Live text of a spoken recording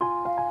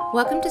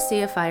Welcome to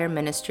Sea of Fire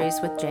Ministries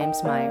with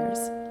James Meyers.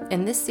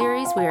 In this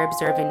series, we are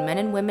observing men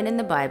and women in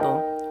the Bible,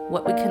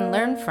 what we can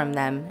learn from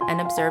them,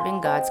 and observing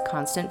God's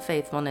constant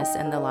faithfulness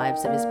in the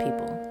lives of his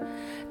people.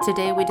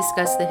 Today, we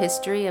discuss the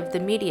history of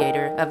the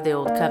mediator of the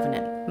Old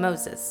Covenant,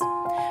 Moses.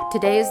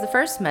 Today is the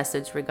first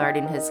message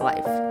regarding his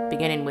life,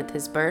 beginning with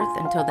his birth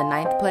until the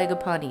 9th plague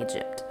upon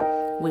Egypt.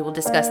 We will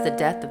discuss the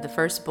death of the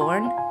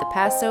firstborn, the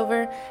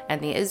Passover,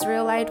 and the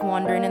Israelite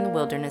wandering in the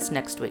wilderness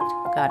next week,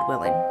 God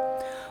willing.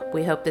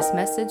 We hope this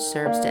message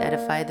serves to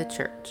edify the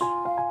church.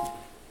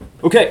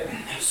 Okay,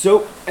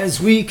 so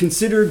as we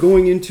consider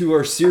going into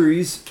our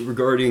series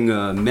regarding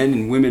men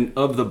and women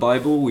of the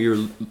Bible,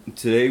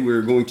 today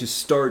we're going to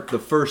start the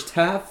first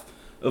half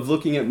of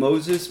looking at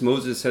Moses.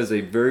 Moses has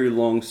a very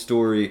long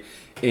story,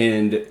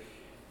 and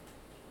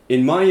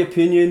in my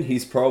opinion,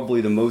 he's probably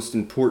the most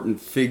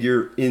important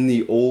figure in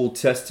the Old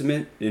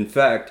Testament. In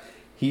fact,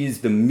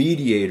 he's the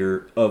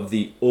mediator of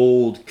the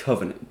Old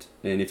Covenant.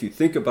 And if you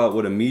think about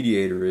what a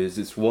mediator is,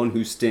 it's one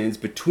who stands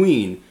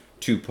between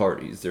two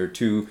parties. There are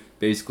two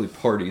basically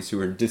parties who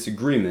are in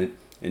disagreement,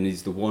 and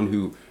he's the one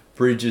who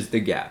bridges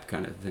the gap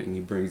kind of thing. He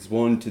brings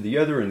one to the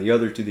other and the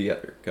other to the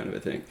other kind of a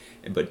thing.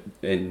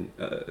 And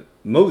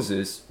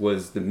Moses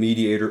was the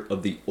mediator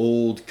of the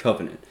Old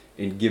Covenant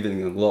in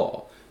giving the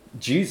law.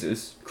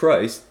 Jesus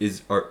Christ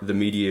is the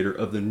mediator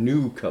of the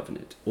New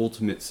Covenant,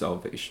 ultimate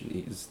salvation.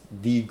 He's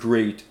the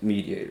great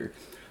mediator.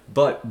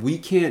 But we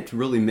can't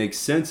really make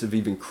sense of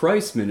even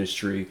Christ's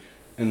ministry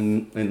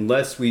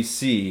unless we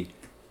see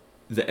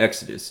the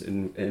Exodus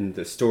and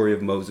the story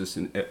of Moses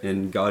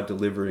and God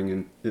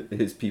delivering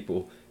his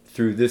people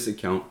through this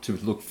account to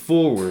look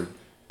forward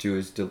to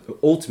his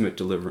ultimate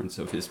deliverance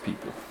of his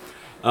people.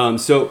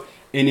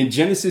 And in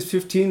Genesis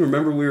 15,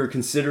 remember we were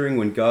considering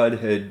when God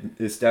had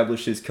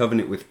established his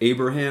covenant with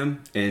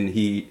Abraham, and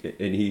he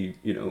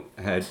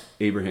had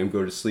Abraham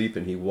go to sleep,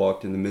 and he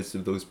walked in the midst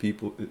of those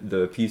people,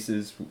 the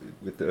pieces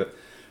with the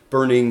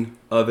burning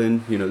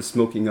oven, the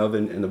smoking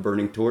oven and the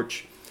burning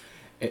torch.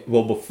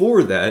 Well,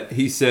 before that,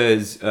 he said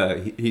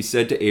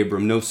to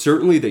Abram, "Know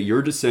certainly that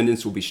your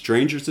descendants will be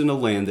strangers in a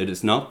land that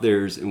is not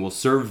theirs, and will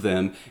serve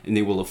them, and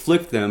they will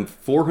afflict them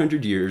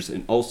 400 years,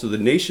 and also the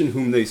nation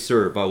whom they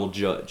serve I will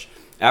judge.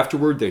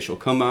 Afterward they shall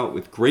come out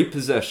with great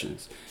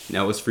possessions.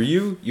 Now as for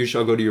you, you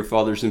shall go to your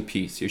fathers in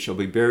peace. You shall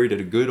be buried at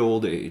a good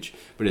old age.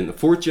 But in the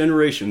 4th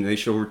generation they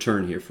shall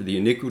return here, for the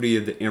iniquity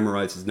of the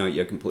Amorites is not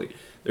yet complete."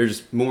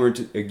 There's more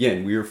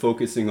again, we are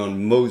focusing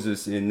on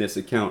Moses in this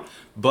account.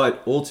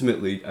 But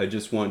ultimately, I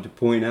just wanted to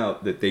point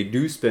out that they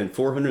do spend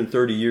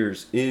 430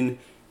 years in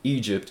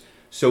Egypt.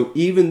 So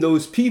even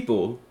those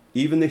people,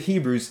 even the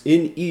Hebrews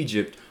in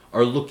Egypt,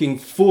 are looking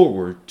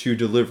forward to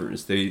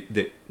deliverance.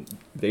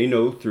 They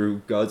know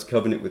through God's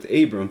covenant with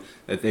Abram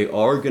that they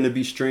are going to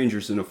be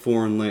strangers in a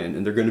foreign land,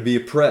 and they're going to be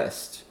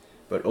oppressed.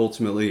 But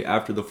ultimately,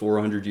 after the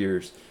 400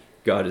 years,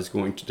 God is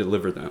going to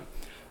deliver them.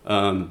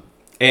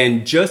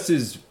 And just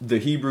as the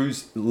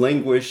Hebrews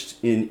languished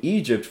in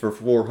Egypt for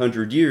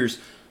 400 years,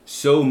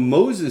 so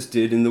Moses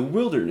did in the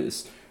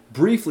wilderness.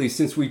 Briefly,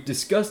 since we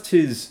discussed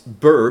his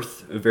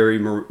birth, a very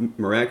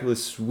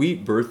miraculous,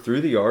 sweet birth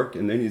through the ark,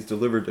 and then he's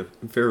delivered to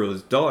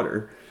Pharaoh's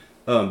daughter.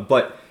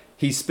 But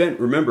he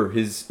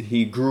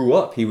he grew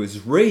up, he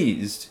was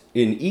raised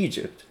in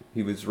Egypt.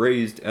 He was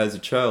raised as a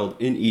child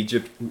in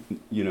Egypt,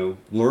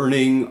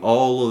 learning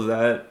all of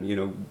that,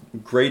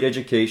 great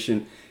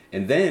education.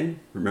 And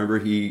then, remember,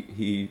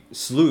 he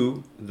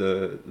slew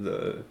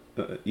the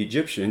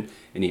Egyptian,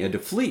 and he had to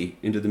flee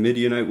into the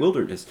Midianite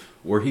wilderness,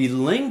 where he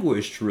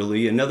languished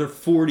really another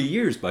 40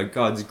 years. By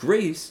God's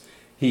grace,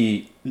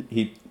 he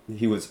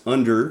was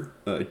under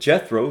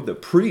Jethro, the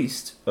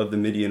priest of the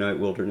Midianite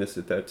wilderness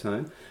at that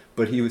time,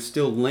 but he was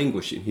still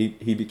languishing.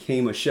 He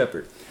became a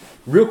shepherd.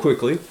 Real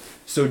quickly,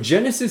 so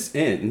Genesis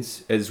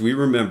ends, as we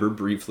remember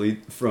briefly,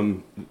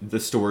 from the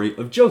story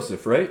of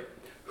Joseph, right?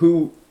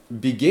 Who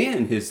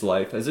began his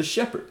life as a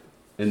shepherd,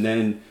 and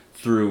then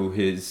through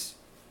his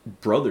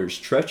brother's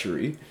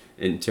treachery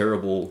and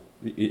terrible,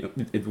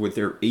 with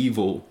their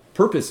evil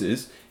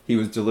purposes, he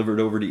was delivered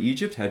over to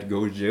Egypt, had to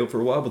go to jail for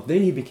a while, but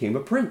then he became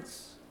a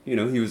prince. He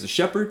was a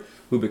shepherd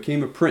who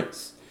became a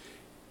prince.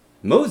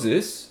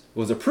 Moses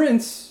was a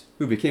prince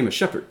who became a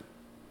shepherd.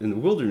 In the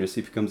wilderness,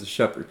 he becomes a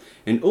shepherd.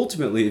 And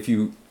ultimately, if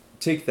you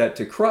take that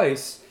to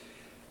Christ,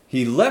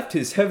 he left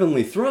his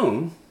heavenly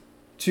throne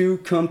to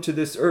come to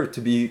this earth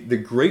to be the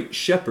great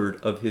shepherd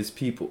of his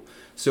people.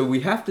 So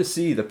we have to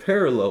see the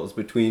parallels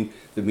between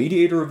the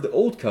mediator of the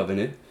Old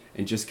Covenant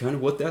and just kind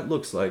of what that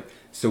looks like,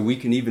 so we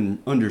can even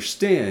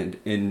understand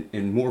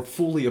and more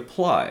fully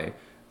apply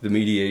the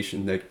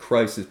mediation that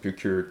Christ has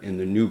procured in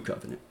the New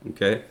Covenant.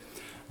 Okay?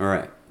 All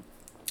right.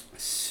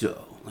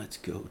 So let's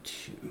go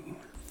to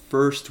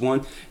first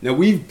one. Now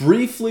we've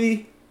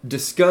briefly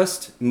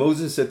discussed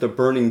Moses at the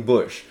burning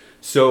bush.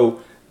 So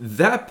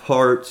that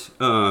part...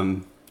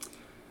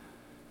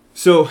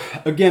 So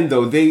again,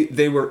 though,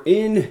 they were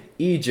in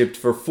Egypt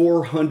for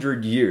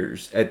 400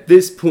 years. At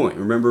this point,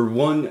 remember,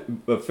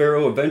 a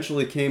Pharaoh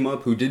eventually came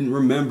up who didn't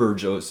remember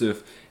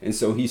Joseph, and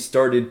so he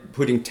started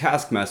putting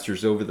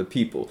taskmasters over the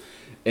people.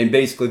 And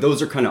basically,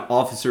 those are kind of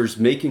officers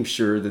making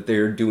sure that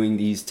they're doing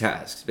these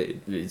tasks.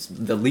 It's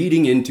the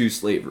leading into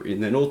slavery.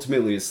 And then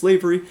ultimately, as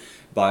slavery,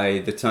 by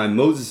the time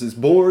Moses is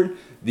born,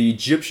 the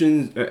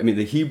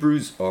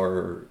Hebrews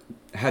are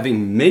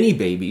having many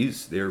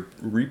babies. They're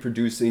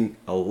reproducing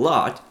a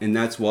lot. And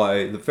that's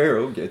why the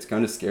Pharaoh gets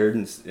kind of scared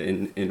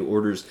and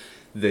orders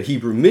the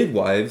Hebrew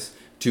midwives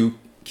to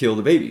kill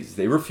the babies.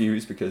 They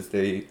refuse because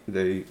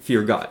they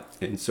fear God.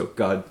 And so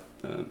God,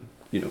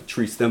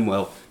 treats them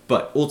well.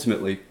 But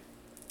ultimately,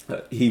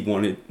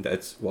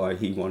 that's why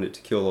he wanted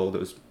to kill all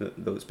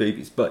those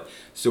babies. But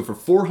so for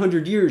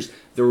 400 years,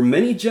 there were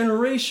many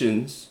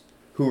generations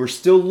who were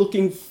still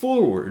looking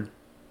forward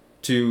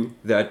to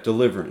that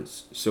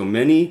deliverance. So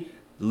many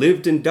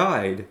lived and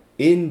died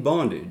in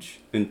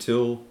bondage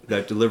until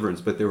that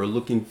deliverance, but they were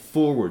looking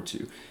forward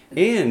to.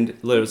 And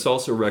let us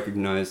also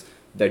recognize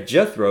that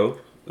Jethro,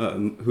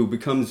 who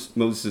becomes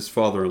Moses'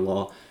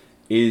 father-in-law,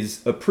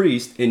 is a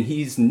priest, and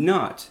he's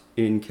not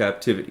in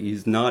captivity.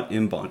 He's not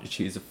in bondage.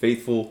 He's a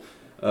faithful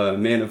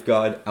man of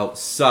God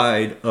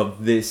outside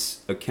of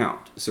this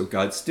account. So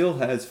God still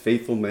has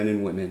faithful men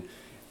and women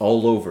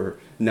all over,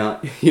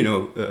 not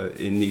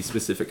in these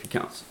specific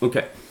accounts.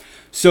 Okay,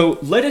 so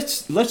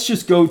let's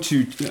just go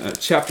to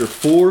chapter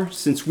 4,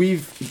 since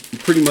we've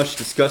pretty much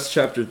discussed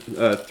chapter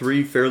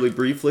 3 fairly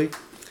briefly.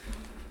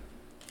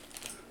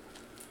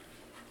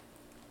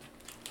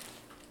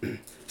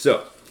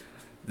 So,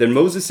 then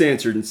Moses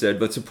answered and said,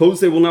 "But suppose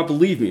they will not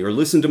believe me or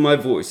listen to my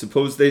voice.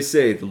 Suppose they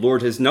say, 'The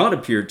Lord has not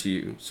appeared to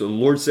you.' So the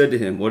Lord said to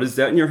him, 'What is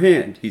that in your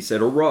hand?' He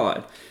said, 'A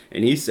rod.'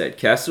 And he said,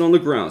 'Cast it on the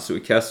ground.' So he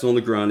cast it on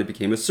the ground and it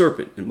became a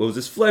serpent. And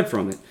Moses fled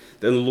from it.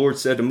 Then the Lord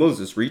said to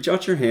Moses, 'Reach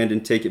out your hand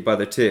and take it by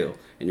the tail.'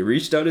 And he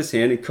reached out his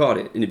hand and caught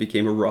it, and it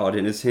became a rod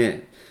in his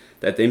hand.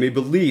 That they may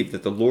believe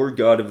that the Lord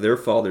God of their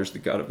fathers, the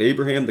God of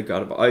Abraham, the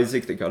God of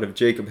Isaac, the God of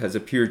Jacob, has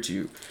appeared to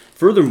you.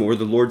 Furthermore,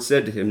 the Lord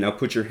said to him, 'Now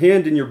put your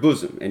hand in your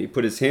bosom.' And he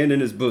put his hand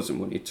in his bosom.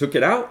 When he took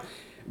it out,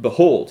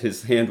 behold,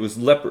 his hand was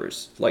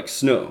leprous, like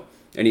snow.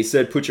 And he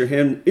said, 'Put your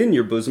hand in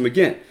your bosom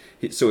again.'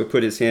 So he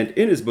put his hand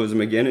in his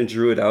bosom again and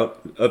drew it out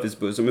of his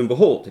bosom, and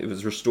behold, it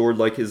was restored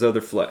like his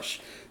other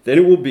flesh. Then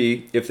it will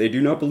be, if they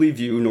do not believe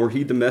you, nor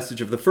heed the message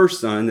of the first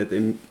sign, that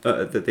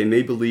they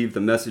may believe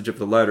the message of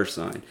the latter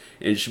sign.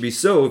 And it shall be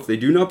so, if they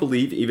do not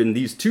believe even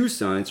these two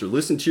signs, or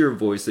listen to your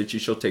voice, that you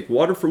shall take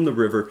water from the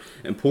river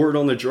and pour it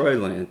on the dry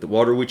land. The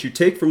water which you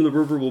take from the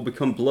river will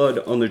become blood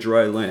on the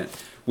dry land,"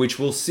 which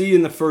we'll see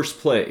in the first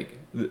plague.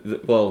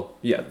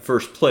 The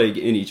first plague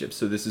in Egypt.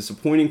 So this is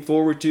pointing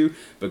forward to,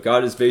 but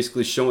God is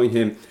basically showing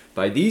him,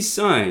 by these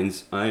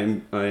signs, I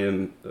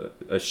am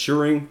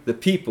assuring the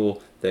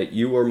people that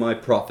you are my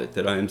prophet,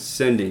 that I am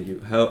sending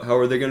you. How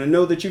are they going to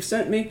know that you've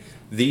sent me?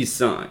 These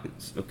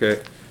signs, okay?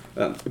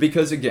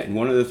 Because again,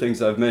 one of the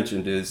things I've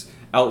mentioned is,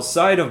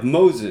 outside of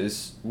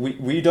Moses,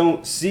 we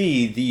don't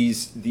see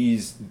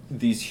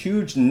these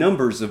huge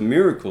numbers of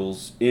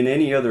miracles in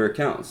any other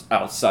accounts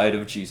outside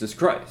of Jesus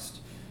Christ.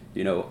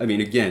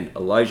 Again,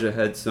 Elijah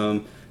had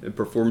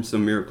performed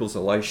some miracles.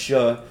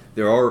 Elisha,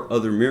 there are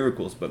other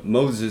miracles, but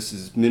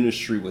Moses'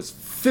 ministry was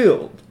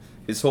filled.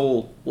 His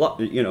whole,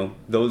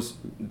 those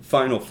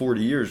final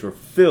 40 years were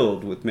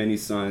filled with many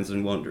signs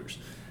and wonders.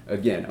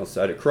 Again,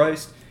 outside of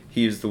Christ,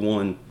 he is the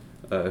one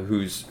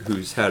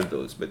who's had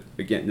those. But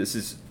again, this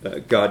is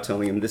God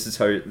telling him this is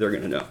how they're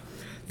going to know.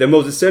 Then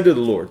Moses said to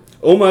the Lord,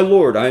 "O my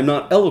Lord, I am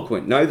not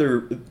eloquent, neither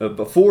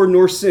before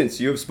nor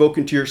since you have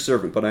spoken to your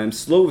servant, but I am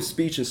slow of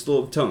speech and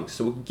slow of tongue."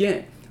 So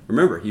again,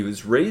 remember, he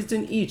was raised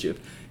in Egypt.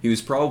 He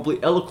was probably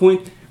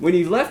eloquent when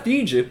he left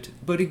Egypt,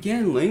 but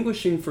again,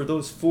 languishing for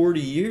those 40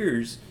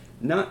 years,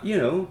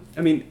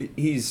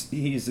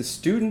 he's a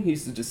student,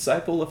 he's the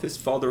disciple of his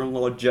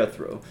father-in-law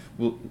Jethro.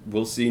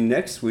 We'll see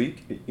next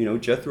week,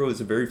 Jethro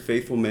is a very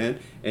faithful man,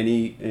 and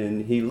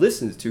he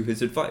listens to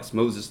his advice.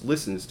 Moses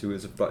listens to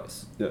his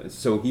advice.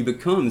 So he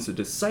becomes a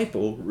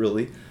disciple,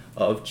 really,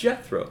 of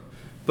Jethro.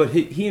 But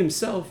he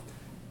himself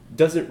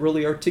doesn't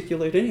really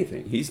articulate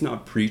anything. He's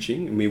not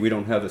preaching. We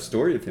don't have a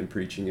story of him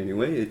preaching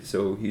anyway,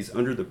 so he's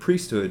under the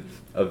priesthood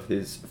of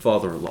his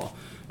father-in-law.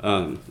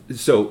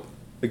 So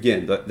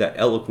again, that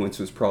eloquence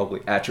was probably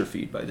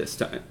atrophied by this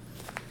time.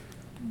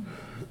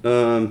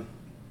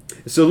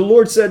 So the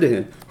Lord said to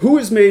him, "Who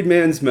has made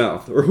man's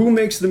mouth? Or who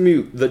makes the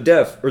mute, the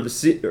deaf, or the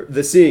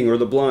seeing, or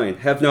the blind?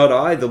 Have not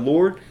I, the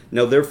Lord?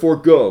 Now therefore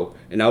go,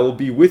 and I will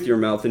be with your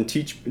mouth and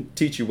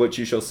teach you what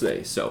you shall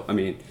say." So,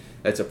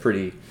 that's a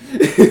pretty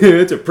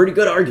it's a pretty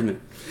good argument.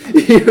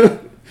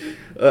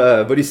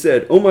 But he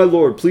said, "Oh my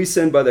Lord, please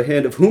send by the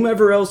hand of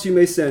whomever else you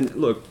may send."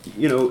 Look,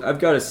 I've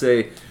got to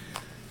say,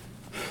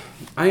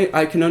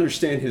 I can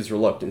understand his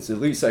reluctance. At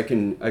least I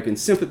can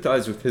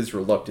sympathize with his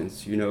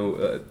reluctance.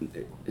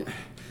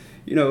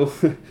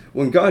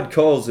 When God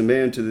calls a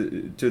man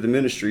to the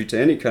ministry, to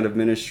any kind of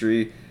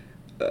ministry,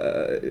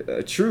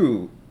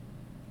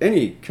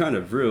 any kind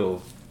of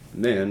real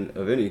man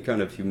of any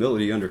kind of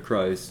humility under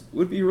Christ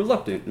would be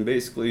reluctant and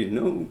basically,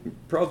 no,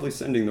 probably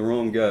sending the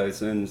wrong guy,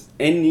 sends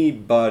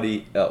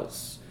anybody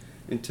else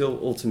until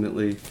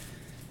ultimately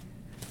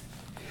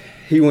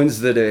he wins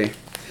the day.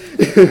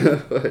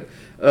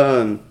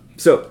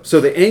 So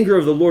the anger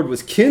of the Lord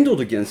was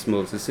kindled against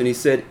Moses, and he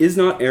said, "Is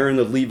not Aaron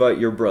the Levite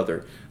your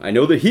brother? I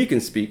know that he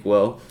can speak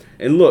well,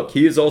 and look,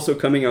 he is also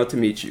coming out to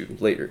meet you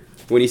later.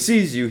 When he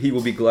sees you, he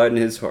will be glad in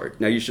his heart.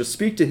 Now you shall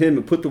speak to him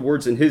and put the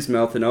words in his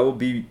mouth, and I will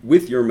be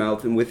with your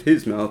mouth and with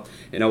his mouth,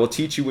 and I will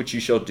teach you what you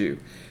shall do.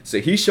 So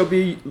he shall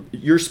be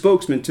your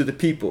spokesman to the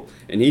people,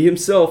 and he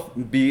himself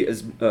be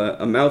as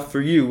a mouth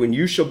for you, and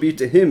you shall be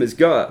to him as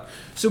God."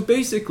 So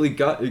basically,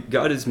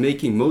 God is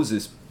making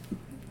Moses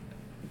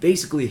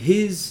basically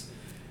his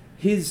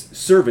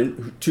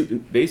servant,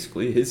 to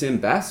basically his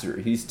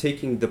ambassador. He's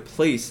taking the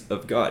place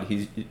of God.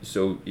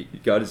 So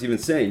God is even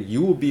saying,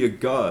 you will be a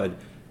God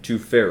to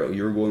Pharaoh.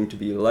 You're going to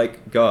be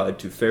like God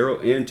to Pharaoh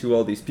and to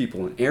all these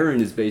people. And Aaron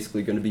is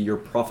basically going to be your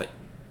prophet.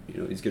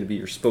 He's going to be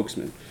your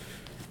spokesman.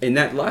 And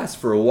that lasts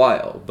for a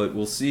while, but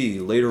we'll see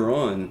later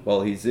on,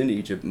 while he's in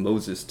Egypt,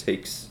 Moses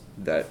takes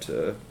that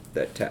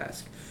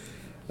task.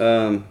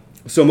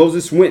 So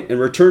Moses went and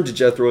returned to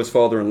Jethro, his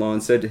father-in-law,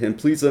 and said to him,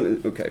 "Please let me..."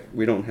 Okay,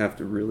 we don't have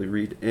to really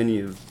read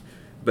any of,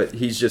 but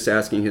he's just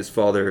asking his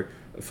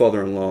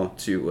father-in-law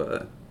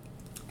to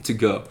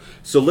go.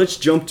 So let's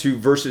jump to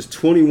verses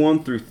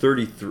 21 through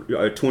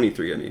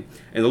 23.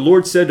 And the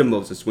Lord said to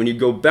Moses, "When you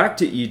go back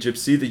to Egypt,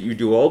 see that you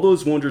do all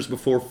those wonders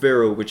before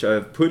Pharaoh, which I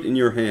have put in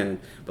your hand.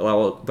 But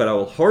I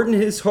will harden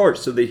his heart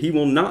so that he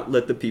will not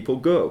let the people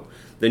go.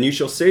 Then you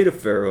shall say to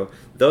Pharaoh,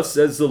 'Thus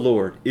says the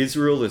Lord,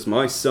 Israel is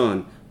my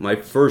son, my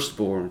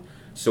firstborn.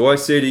 So I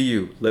say to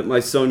you, let my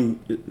son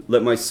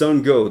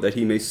go, that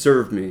he may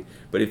serve me.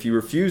 But if you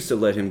refuse to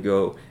let him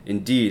go,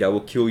 indeed I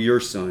will kill your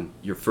son,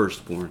 your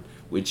firstborn,'"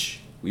 which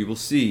we will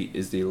see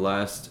is the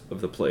last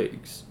of the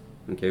plagues.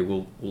 Okay,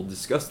 we'll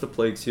discuss the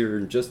plagues here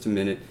in just a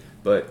minute,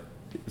 but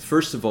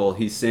first of all,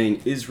 he's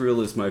saying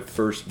Israel is my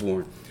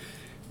firstborn.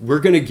 We're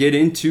going to get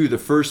into the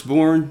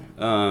firstborn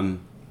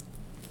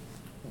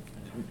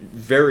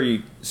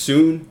very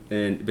soon,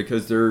 and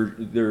because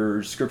there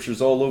are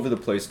scriptures all over the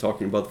place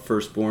talking about the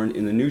firstborn.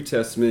 In the New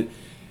Testament,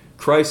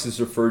 Christ is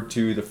referred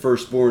to the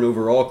firstborn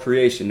over all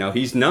creation. Now,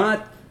 he's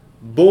not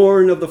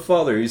born of the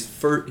Father.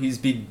 He's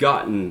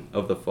begotten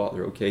of the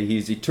Father. Okay,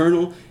 he's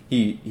eternal.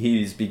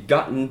 He's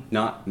begotten,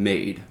 not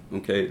made.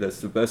 Okay,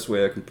 that's the best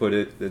way I can put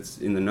it. That's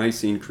in the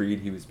Nicene Creed.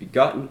 He was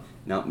begotten,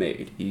 not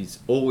made. He's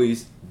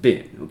always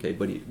been. Okay,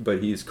 but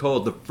he is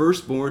called the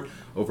firstborn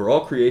over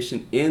all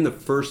creation and the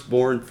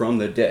firstborn from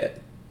the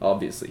dead.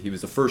 Obviously, he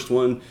was the first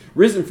one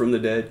risen from the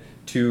dead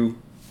to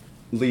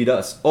lead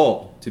us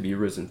all to be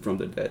risen from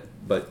the dead.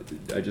 But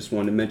I just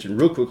want to mention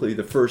real quickly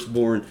the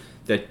firstborn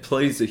that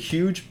plays a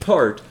huge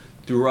part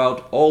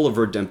throughout all of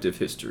redemptive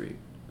history.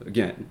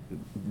 Again,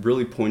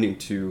 really pointing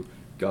to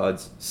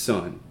God's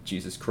Son,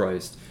 Jesus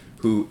Christ,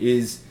 who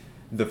is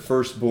the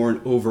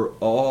firstborn over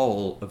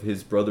all of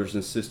his brothers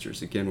and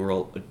sisters. Again, we're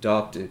all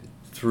adopted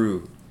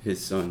through his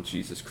Son,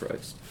 Jesus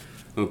Christ.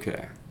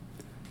 Okay.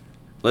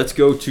 Let's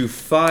go to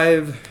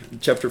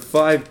chapter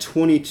 5,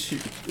 22,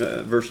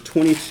 verse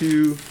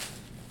 22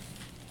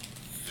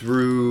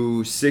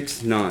 through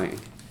 6:9.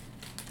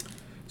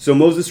 So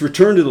Moses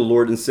returned to the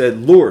Lord and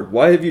said, "Lord,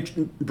 why have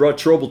you brought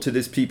trouble to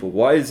this people?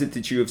 Why is it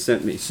that you have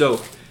sent me?"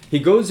 So he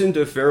goes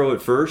into Pharaoh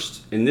at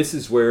first, and this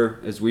is where,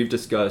 as we've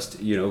discussed,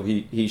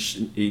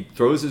 he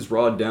throws his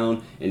rod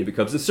down and it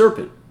becomes a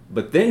serpent.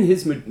 But then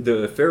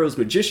the Pharaoh's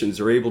magicians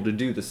are able to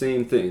do the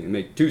same thing and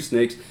make two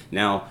snakes.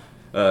 Now,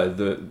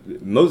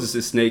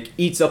 Moses' snake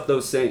eats up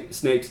those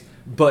snakes,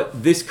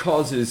 but this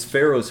causes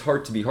Pharaoh's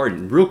heart to be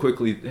hardened. Real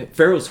quickly,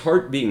 Pharaoh's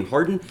heart being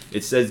hardened,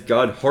 it says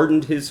God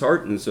hardened his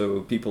heart, and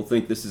so people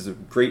think this is a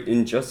great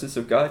injustice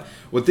of God.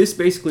 What this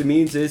basically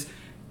means is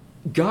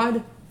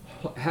God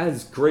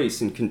has grace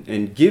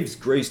and gives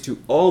grace to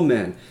all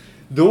men.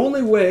 The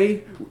only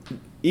way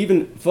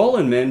even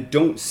fallen men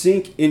don't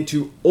sink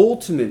into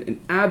ultimate and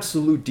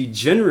absolute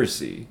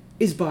degeneracy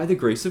is by the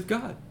grace of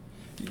God.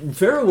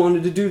 Pharaoh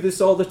wanted to do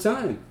this all the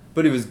time,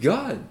 but it was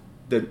God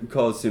that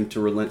caused him to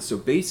relent. So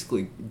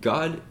basically,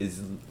 God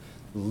is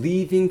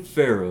leaving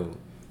Pharaoh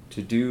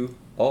to do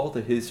all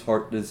that his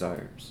heart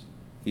desires.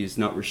 He is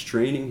not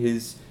restraining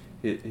his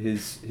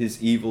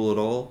evil at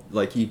all,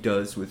 like he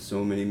does with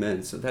so many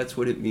men. So that's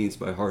what it means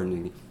by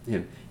hardening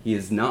him. He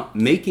is not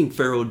making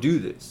Pharaoh do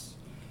this.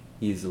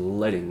 He is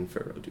letting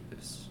Pharaoh do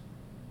this.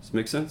 Does it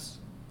make sense?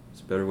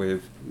 It's a better way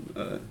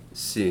of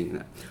seeing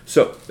that.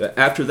 So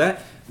after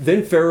that,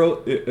 then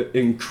Pharaoh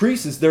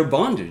increases their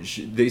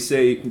bondage. They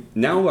say,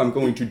 now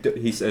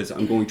he says,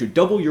 I'm going to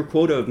double your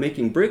quota of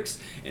making bricks,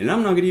 and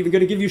I'm not even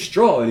going to give you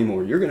straw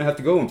anymore. You're going to have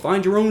to go and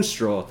find your own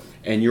straw,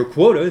 and your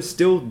quota is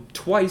still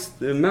twice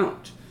the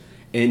amount.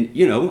 And,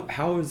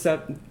 how is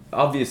that?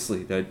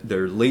 Obviously, that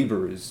their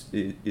labor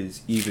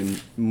is even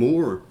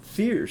more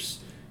fierce.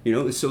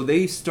 So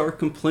they start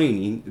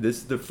complaining. This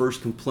is the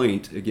first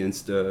complaint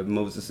against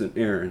Moses and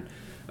Aaron.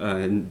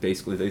 and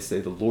basically they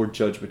say, the Lord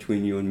judge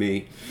between you and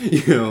me,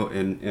 you know,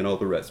 and all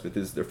the rest. But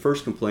this is their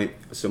first complaint.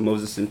 So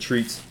Moses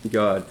entreats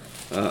God,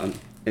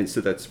 and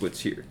so that's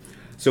what's here.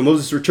 So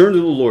Moses returned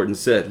to the Lord and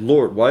said,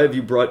 Lord, why have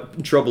you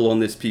brought trouble on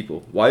this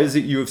people? Why is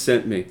it you have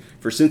sent me?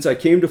 For since I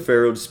came to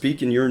Pharaoh to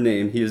speak in your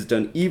name, he has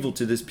done evil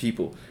to this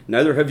people.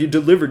 Neither have you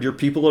delivered your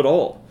people at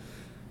all.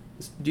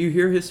 Do you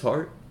hear his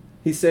heart?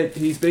 He's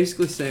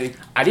basically saying,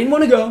 I didn't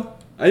want to go.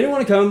 I didn't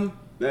want to come.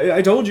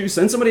 I told you,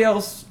 send somebody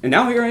else. And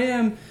now here I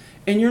am,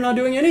 and you're not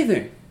doing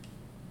anything.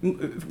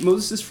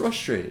 Moses is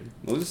frustrated.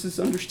 Moses is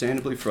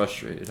understandably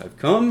frustrated. I've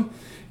come,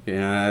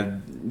 and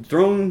I've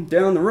thrown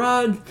down the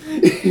rod,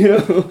 you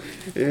know,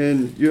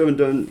 and you haven't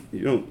done,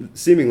 you know,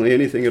 seemingly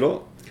anything at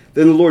all.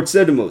 Then the Lord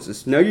said to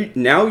Moses, now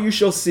you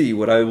shall see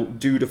what I will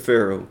do to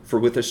Pharaoh, for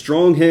with a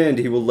strong hand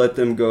he will let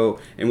them go,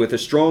 and with a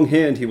strong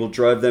hand he will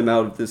drive them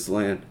out of his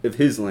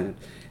land.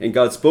 And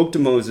God spoke to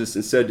Moses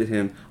and said to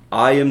him,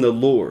 I am the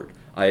Lord.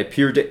 I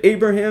appeared to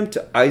Abraham,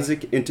 to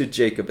Isaac, and to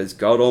Jacob as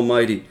God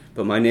Almighty,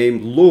 but by my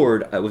name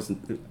Lord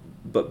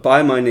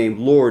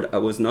I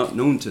was not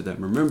known to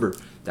them. Remember,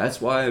 that's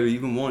why I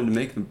even wanted to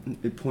make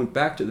it point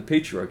back to the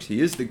patriarchs.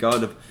 He is the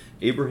God of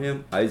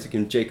Abraham, Isaac,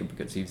 and Jacob,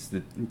 because he's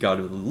the God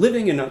of the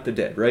living and not the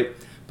dead, right?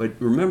 But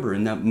remember,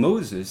 in that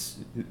Moses,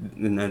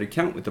 in that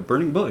account with the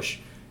burning bush,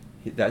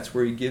 that's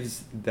where he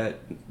gives that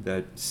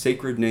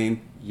sacred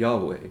name,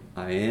 Yahweh.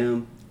 I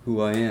am who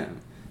I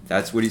am.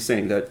 That's what he's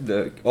saying. That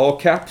the all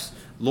caps,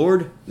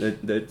 Lord,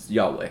 that's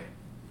Yahweh,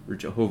 or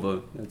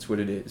Jehovah. That's what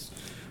it is.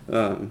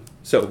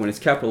 So when it's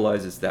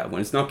capitalized, it's that.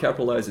 When it's not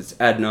capitalized, it's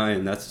Adonai,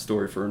 and that's a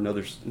story for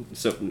another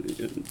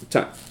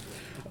time.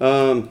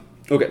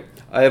 Okay.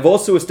 I have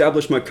also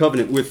established my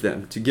covenant with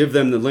them, to give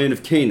them the land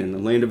of Canaan, the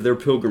land of their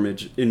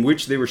pilgrimage, in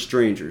which they were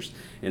strangers.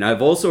 And I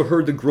have also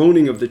heard the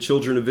groaning of the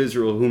children of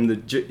Israel, whom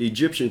the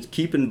Egyptians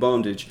keep in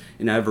bondage,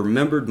 and I have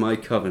remembered my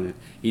covenant.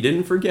 He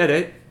didn't forget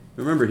it.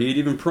 Remember, he had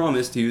even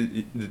promised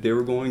that they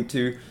were going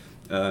to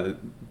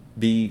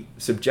be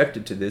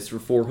subjected to this for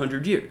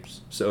 400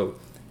 years. So,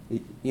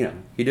 you know,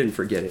 he didn't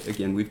forget it.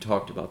 Again, we've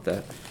talked about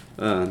that.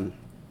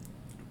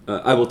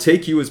 I will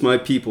take you as my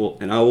people,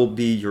 and I will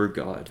be your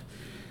God.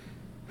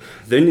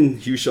 Then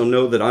you shall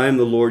know that I am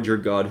the Lord your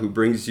God, who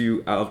brings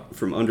you out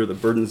from under the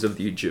burdens of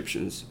the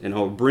Egyptians. And I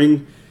will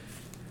bring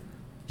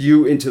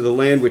you into the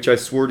land which I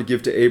swore to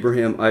give to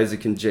Abraham,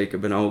 Isaac, and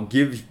Jacob, and I will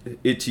give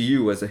it to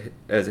you as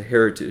a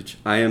heritage.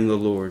 I am the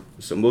Lord.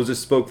 So Moses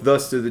spoke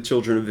thus to the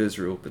children of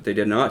Israel, but they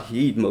did not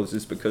heed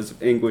Moses because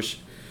of anguish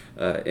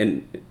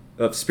and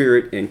of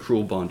spirit and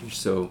cruel bondage.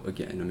 So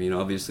again, I mean,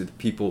 obviously the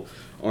people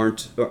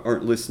aren't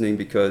listening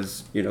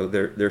because, you know,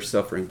 they're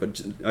suffering. But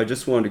I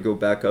just wanted to go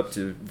back up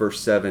to verse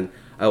 7.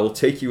 I will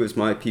take you as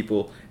my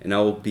people, and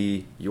I will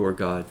be your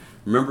God.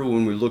 Remember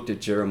when we looked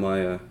at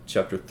Jeremiah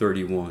chapter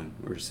 31,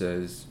 where it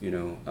says, you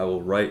know, I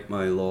will write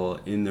my law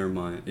in your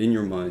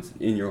minds,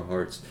 in your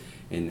hearts,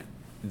 and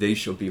they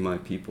shall be my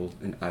people,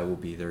 and I will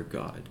be their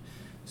God.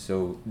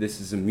 So this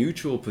is a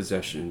mutual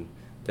possession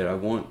that I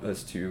want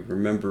us to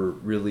remember,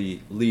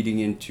 really leading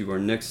into our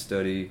next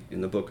study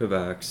in the book of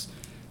Acts,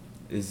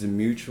 is a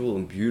mutual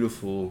and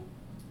beautiful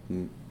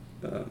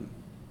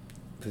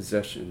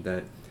possession.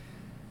 That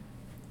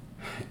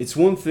it's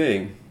one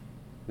thing,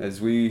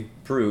 as we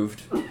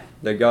proved,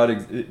 that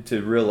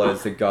to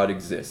realize that God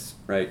exists,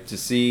 right? To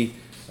see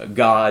a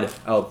God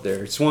out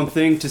there. It's one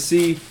thing to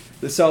see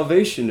the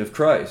salvation of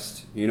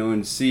Christ, you know,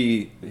 and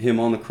see him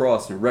on the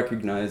cross and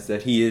recognize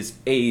that he is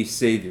a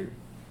Savior.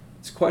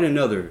 It's quite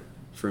another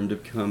for him to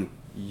become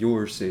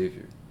your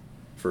Savior,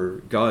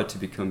 for God to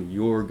become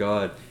your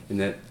God, and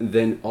that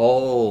then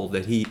all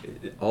that he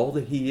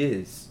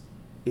is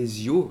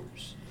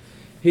yours.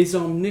 His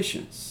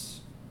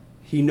omniscience.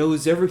 He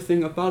knows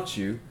everything about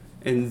you,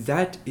 and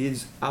that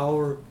is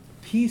our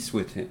peace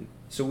with him.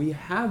 So we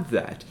have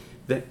that.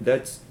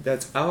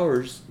 That's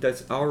ours.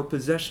 That's our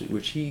possession,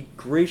 which he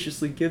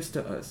graciously gives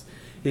to us.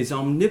 His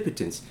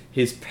omnipotence,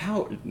 his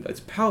power.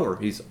 That's power.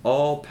 He's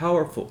all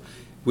powerful,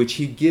 which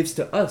he gives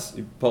to us.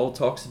 Paul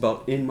talks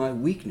about, in my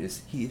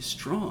weakness, he is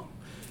strong.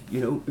 You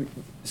know,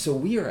 so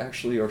we are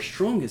actually our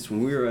strongest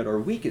when we are at our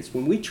weakest.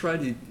 When we try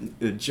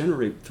to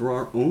generate through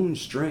our own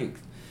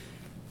strength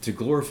to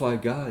glorify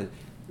God,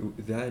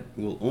 that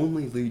will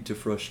only lead to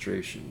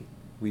frustration.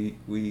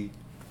 We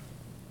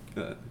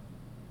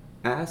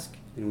ask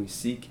and we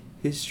seek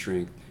his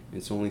strength, and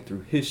it's only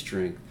through his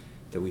strength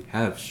that we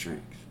have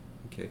strength.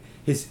 Okay,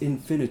 his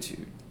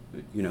infinitude.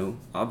 You know,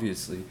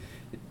 obviously,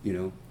 you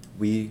know,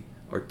 we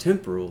are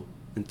temporal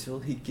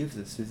until he gives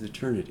us his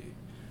eternity.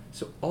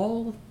 So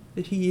all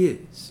that he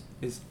is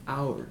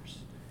ours.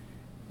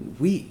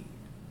 We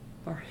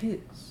are his.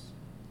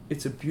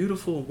 It's a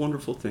beautiful,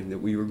 wonderful thing that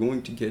we were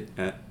going to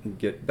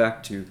get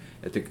back to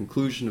at the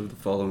conclusion of the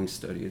following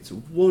study. It's a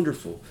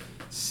wonderful,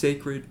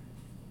 sacred,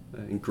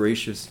 and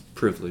gracious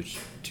privilege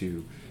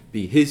to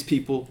be his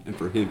people and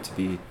for him to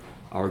be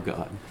our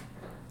God.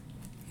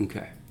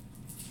 Okay.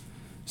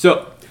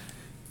 So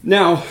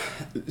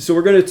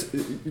we're going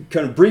to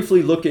kind of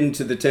briefly look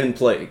into the 10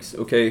 plagues,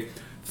 okay?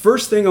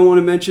 First thing I want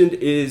to mention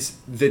is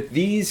that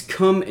these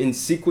come in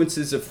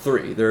sequences of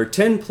 3. There are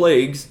 10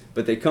 plagues,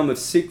 but they come in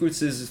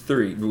sequences of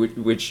 3,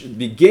 which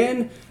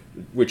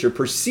are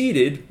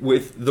preceded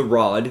with the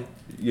rod.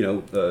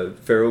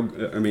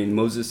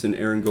 Moses and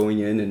Aaron going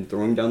in and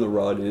throwing down the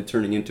rod and it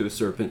turning into a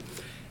serpent,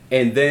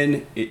 and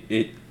then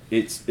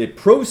it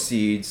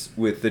proceeds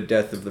with the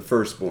death of the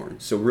firstborn.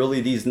 So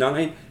really, these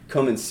 9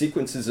 come in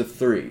sequences of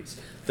 3s.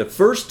 The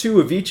first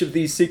 2 of each of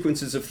these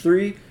sequences of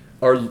 3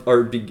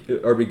 are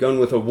begun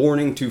with a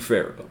warning to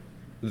Pharaoh.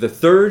 The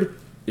third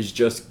is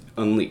just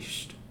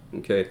unleashed.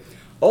 Okay.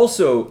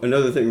 Also,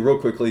 another thing, real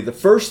quickly, the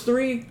first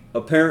 3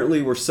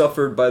 apparently were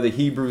suffered by the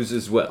Hebrews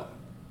as well,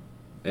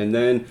 and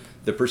then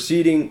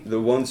the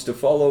ones to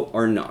follow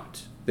are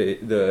not.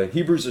 The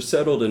Hebrews are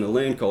settled in a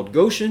land called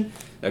Goshen.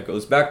 That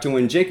goes back to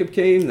when Jacob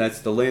came. That's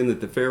the land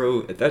that the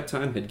Pharaoh at that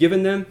time had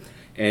given them.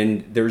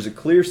 And there's a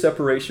clear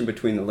separation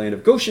between the land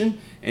of Goshen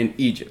and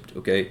Egypt.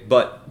 Okay,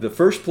 but the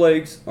first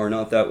plagues are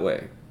not that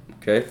way.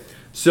 Okay,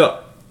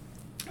 so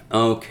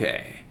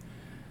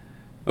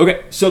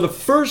the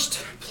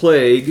first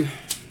plague.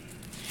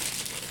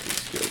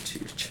 Let's go to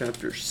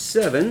chapter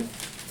 7.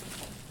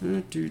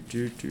 8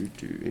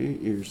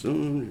 years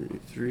old,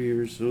 3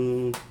 years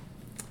old.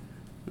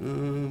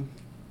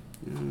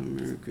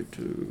 America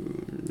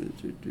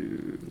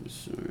 2.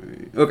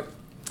 Sorry. Okay.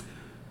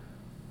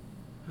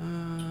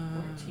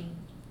 14.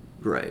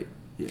 Right.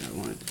 Yeah, I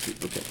wanted to.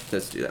 Okay,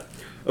 let's do that.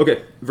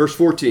 Okay, verse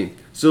 14.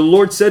 So the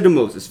Lord said to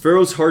Moses,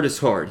 Pharaoh's heart is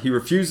hard. He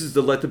refuses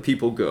to let the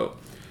people go.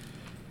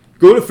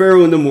 Go to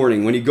Pharaoh in the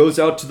morning when he goes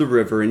out to the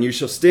river, and you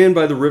shall stand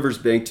by the river's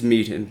bank to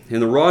meet him.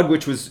 And the rod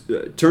which was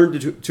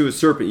turned to a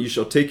serpent you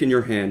shall take in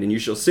your hand, and you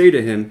shall say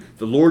to him,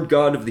 The Lord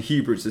God of the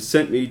Hebrews has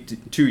sent me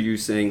to you,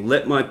 saying,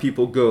 Let my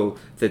people go,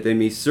 that they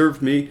may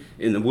serve me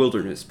in the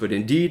wilderness. But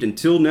indeed,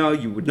 until now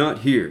you would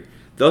not hear.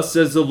 Thus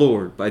says the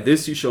Lord, By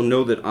this you shall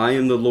know that I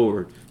am the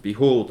Lord.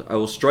 Behold, I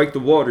will strike the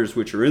waters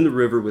which are in the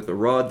river with a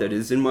rod that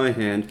is in my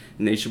hand,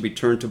 and they shall be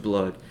turned to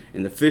blood.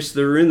 And the fish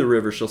that are in the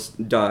river shall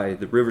die,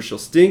 the river shall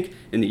stink,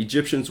 and the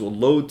Egyptians will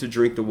loathe to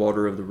drink the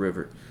water of the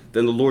river.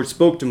 Then the Lord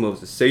spoke to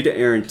Moses, Say to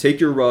Aaron, Take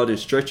your rod and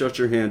stretch out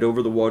your hand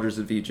over the waters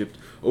of Egypt,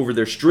 over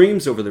their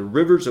streams, over their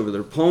rivers, over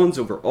their ponds,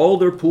 over all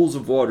their pools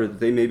of water, that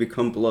they may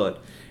become blood.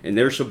 And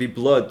there shall be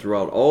blood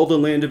throughout all the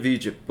land of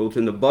Egypt, both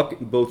in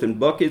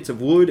buckets of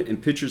wood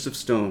and pitchers of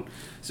stone.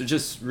 So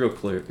just real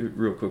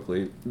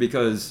quickly,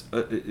 because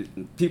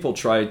people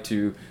try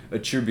to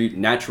attribute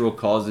natural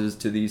causes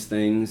to these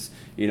things.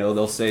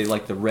 They'll say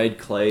like the red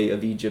clay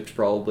of Egypt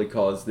probably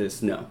caused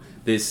this. No,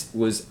 this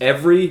was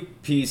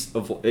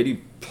any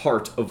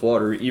part of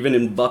water, even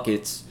in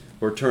buckets,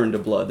 were turned to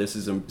blood. This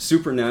is a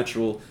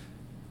supernatural,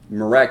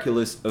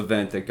 miraculous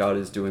event that God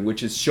is doing,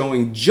 which is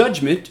showing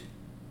judgment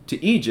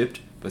to Egypt,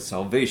 but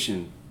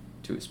salvation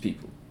to his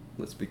people.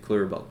 Let's be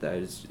clear about that.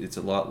 It's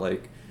a lot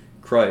like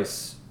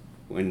Christ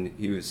when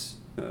he was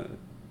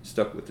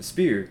stuck with the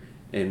spear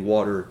and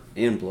water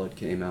and blood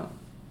came out.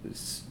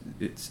 It's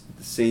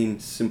the same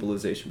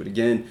symbolization. But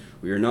again,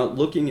 we are not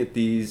looking at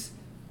these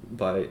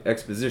by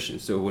exposition.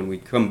 So when we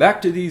come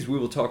back to these, we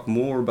will talk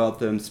more about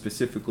them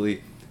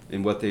specifically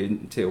and what they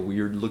entail.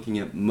 We are looking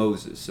at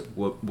Moses,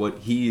 what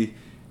he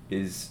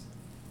is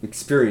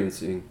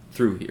experiencing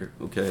through here.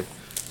 Okay,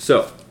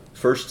 so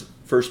first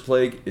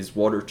plague is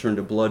water turned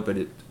to blood, but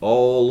it's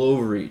all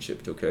over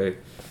Egypt. Okay.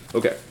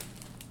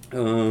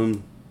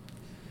 And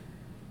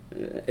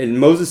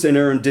Moses and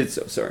Aaron did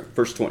so.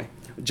 Verse 20.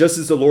 Just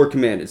as the Lord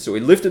commanded. So he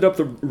lifted up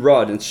the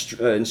rod and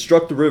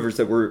struck the waters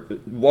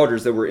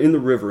that were in the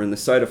river in the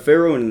sight of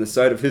Pharaoh and in the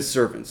sight of his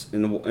servants.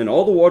 And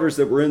all the waters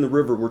that were in the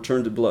river were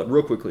turned to blood.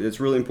 Real quickly, it's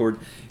really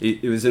important.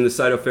 It was in the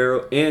sight of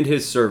Pharaoh and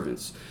his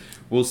servants.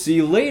 We'll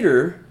see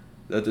later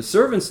that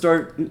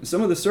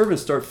some of the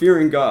servants start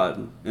fearing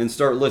God and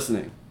start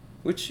listening,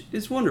 which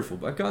is wonderful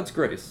by God's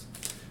grace.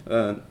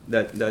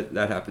 That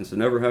happens. It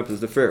never happens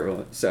to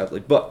Pharaoh,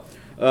 sadly. But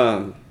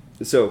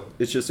so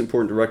it's just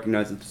important to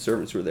recognize that the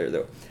servants were there,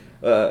 though.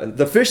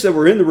 The fish that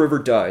were in the river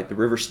died. The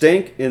river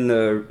stank, and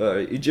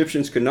the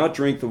Egyptians could not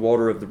drink the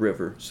water of the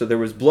river. So there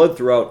was blood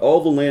throughout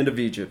all the land of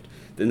Egypt.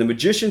 Then the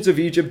magicians of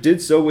Egypt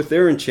did so with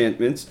their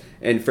enchantments,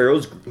 and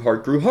Pharaoh's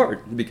heart grew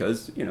hard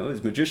because,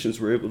 his magicians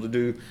were able to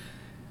do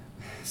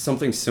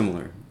something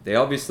similar. They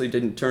obviously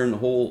didn't turn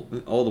all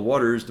the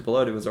waters to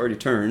blood. It was already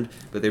turned,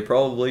 but they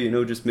probably,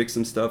 just mixed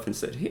some stuff and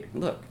said, "Here,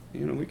 look,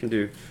 we can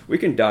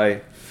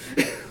dye,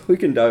 we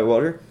can dye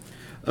water."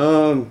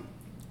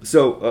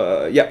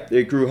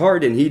 It grew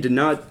hard, and he did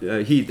not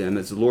heed them,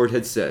 as the Lord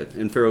had said.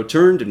 And Pharaoh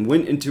turned and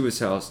went into his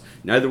house.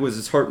 Neither was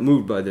his heart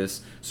moved by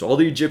this. So all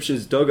the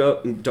Egyptians dug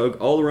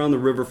all around the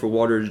river for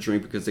water to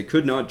drink, because they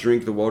could not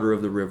drink the water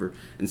of the river.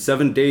 And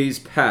 7 days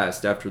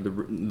passed after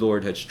the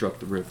Lord had struck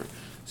the river.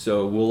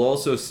 So we'll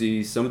also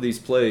see some of these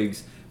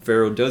plagues.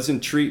 Pharaoh doesn't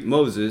treat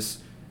Moses,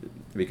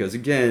 because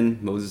again,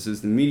 Moses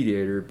is the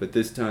mediator, but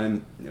this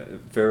time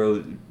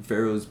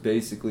Pharaoh's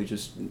basically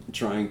just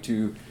trying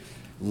to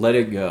let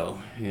it go,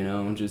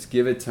 just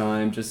give it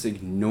time, just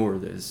ignore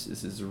this.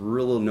 This is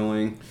real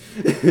annoying.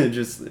 I'm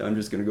just going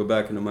to go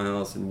back into my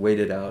house and wait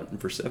it out. And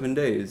for 7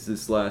 days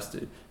this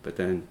lasted, but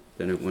then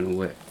it went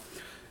away.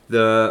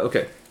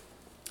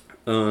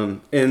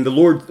 And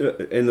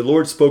the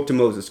Lord spoke to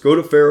Moses, "Go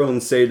to Pharaoh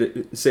and say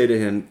to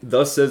him,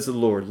 thus says the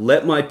Lord,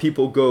 let my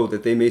people go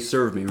that they may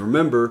serve me."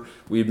 Remember,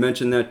 we had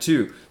mentioned that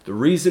too. The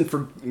reason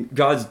for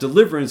God's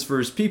deliverance for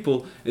his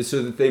people is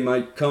so that they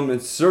might come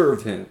and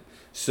serve him.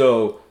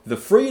 So the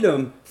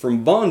freedom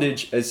from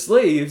bondage as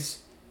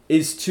slaves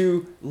is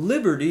to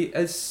liberty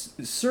as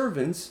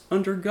servants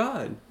under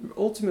God,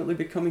 ultimately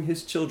becoming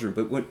his children.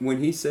 But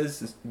when he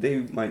says they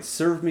might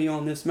serve me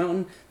on this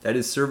mountain, that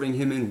is serving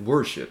him in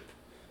worship.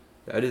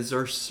 That is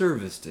our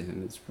service to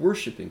him. It's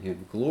worshiping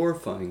him,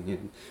 glorifying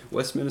him.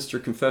 Westminster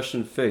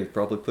Confession of Faith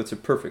probably puts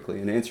it perfectly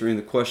in answering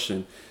the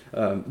question,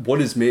 what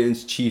is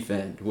man's chief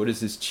end? What is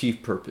his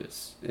chief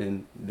purpose?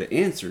 And the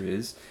answer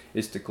is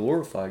to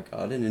glorify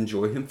God and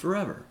enjoy him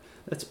forever.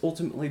 That's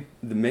ultimately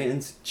the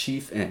man's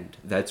chief end.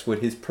 That's what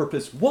his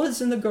purpose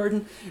was in the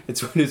garden.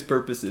 It's what his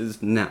purpose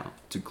is now,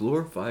 to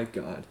glorify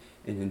God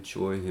and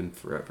enjoy him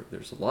forever.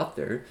 There's a lot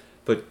there.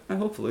 But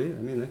hopefully,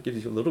 that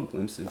gives you a little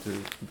glimpse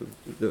into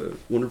the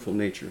wonderful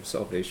nature of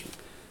salvation,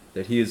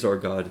 that he is our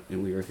God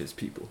and we are his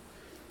people.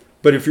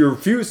 But if you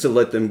refuse to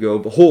let them go,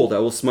 behold, I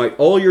will smite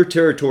all your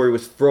territory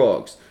with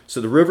frogs. So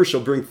the river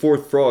shall bring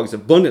forth frogs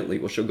abundantly,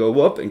 which shall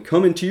go up and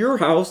come into your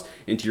house,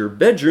 into your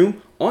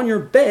bedroom, on your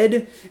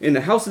bed, in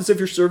the houses of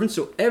your servants,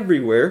 so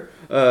everywhere,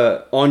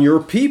 on your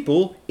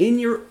people, in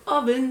your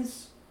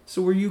ovens,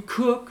 so where you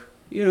cook,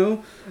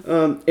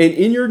 and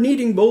in your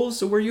kneading bowls,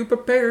 so where you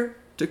prepare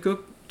to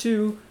cook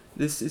too.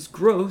 This is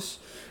gross.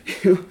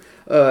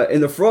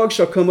 And the frog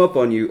shall come up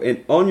on you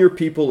and on your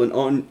people and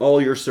on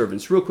all your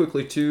servants. Real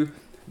quickly too,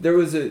 there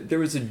was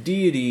a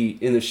deity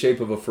in the shape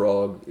of a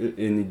frog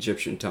in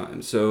Egyptian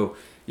times. So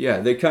yeah,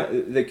 they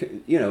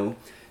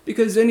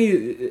because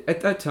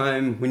at that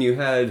time when you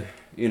had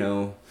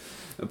a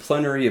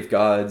plenary of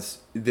gods,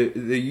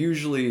 they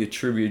usually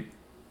attribute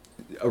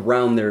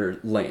around their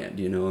land,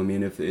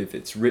 if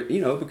it's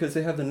because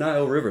they have the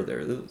Nile River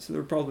there, so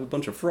there are probably a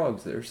bunch of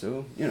frogs there,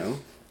 so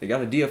they got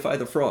to deify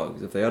the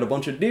frogs. If they had a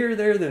bunch of deer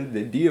there, then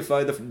they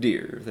deify the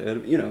deer. If they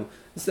had,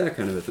 it's that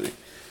kind of a thing.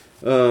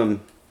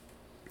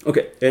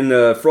 Okay,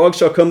 and frogs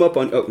shall come up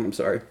on. Oh, I'm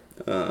sorry.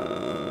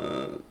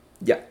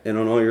 And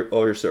on all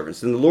your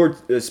servants. And the Lord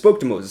spoke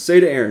to Moses,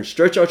 "Say to Aaron,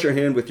 stretch out your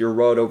hand with your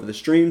rod over the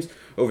streams,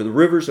 over the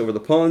rivers, over the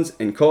ponds,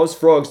 and cause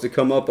frogs to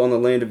come up on the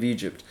land of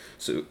Egypt."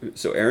 So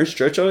Aaron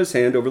stretched out his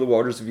hand over the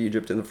waters of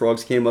Egypt, and the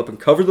frogs came up and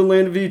covered the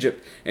land of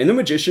Egypt. And the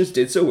magicians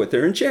did so with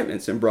their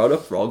enchantments, and brought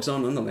up frogs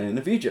on the land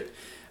of Egypt.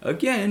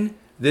 Again,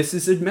 this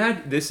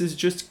is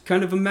just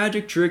kind of a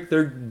magic trick.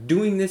 They're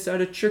doing this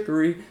out of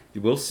trickery.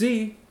 We'll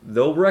see.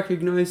 They'll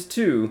recognize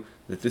too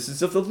that this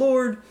is of the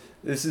Lord.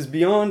 This is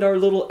beyond our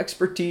little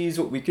expertise,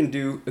 what we can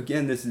do.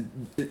 Again,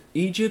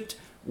 Egypt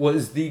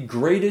was the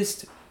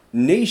greatest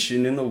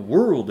nation in the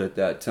world at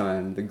that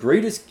time, the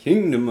greatest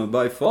kingdom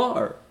by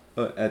far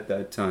at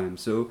that time.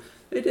 So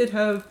they did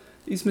have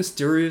these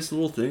mysterious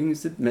little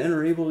things that men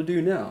are able to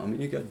do now.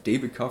 You got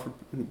David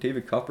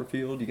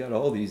Copperfield, you got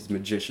all these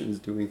magicians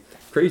doing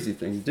crazy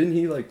things. Didn't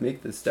he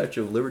make the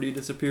Statue of Liberty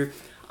disappear?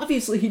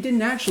 Obviously, he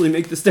didn't actually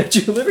make the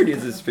Statue of Liberty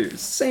disappear.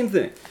 Same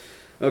thing.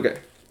 Okay.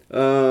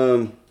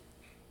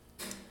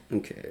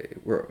 Okay,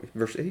 where are we?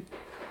 Verse 8?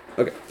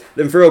 Okay.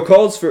 Then Pharaoh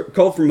called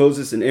for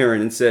Moses and Aaron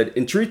and said,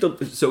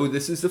 So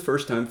this is the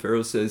first time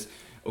Pharaoh says,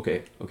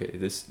 okay,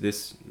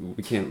 this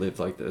we can't live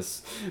like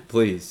this.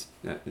 Please.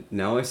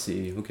 Now I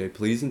see. Okay,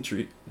 please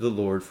entreat the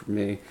Lord for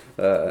me.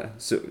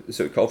 So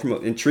he called for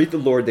Moses, entreat the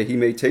Lord that he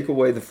may take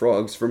away the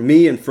frogs from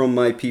me and from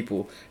my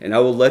people, and I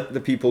will let the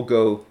people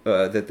go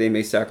that they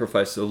may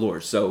sacrifice to the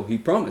Lord. So he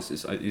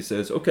promises. He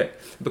says, okay,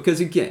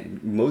 because again,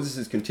 Moses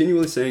is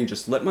continually saying,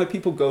 just let my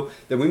people go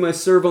that we might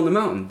serve on the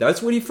mountain.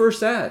 That's what he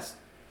first asked.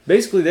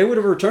 Basically, they would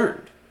have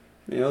returned.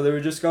 They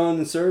would just gone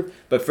and served.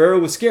 But Pharaoh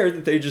was scared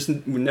that they just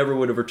never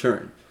would have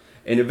returned.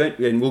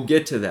 And we'll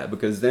get to that,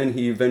 because then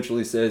he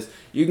eventually says,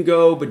 you can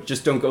go, but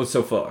just don't go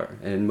so far.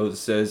 And Moses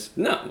says,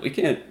 no, we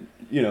can't,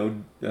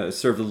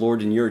 serve the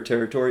Lord in your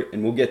territory,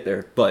 and we'll get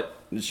there. But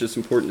it's just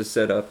important to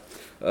set up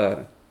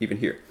even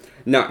here.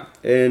 Now,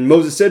 and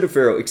Moses said to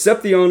Pharaoh,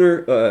 accept the honor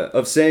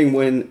of saying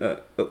when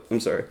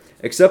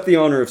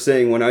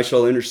I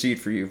shall intercede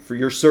for you, for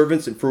your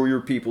servants and for your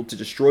people, to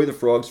destroy the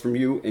frogs from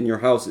you and your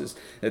houses,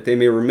 that they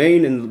may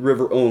remain in the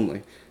river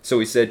only. So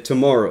he said,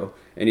 tomorrow.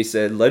 And he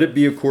said, let it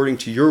be according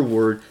to your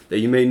word, that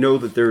you may know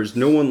that there is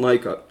no one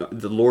like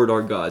the Lord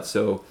our God.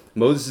 So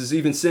Moses is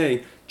even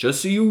saying,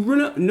 just so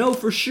you know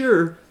for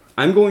sure,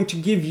 I'm going to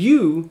give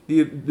you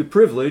the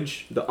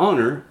privilege, the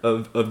honor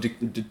of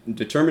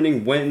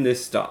determining when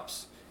this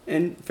stops.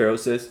 And Pharaoh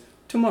says,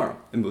 tomorrow.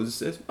 And Moses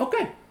says,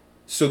 okay.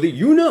 So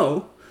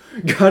that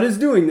God is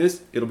doing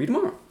this, it'll be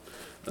tomorrow.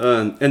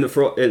 And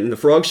the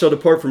frogs shall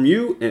depart from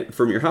you, and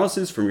from your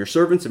houses, from your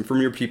servants, and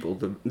from your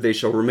people. They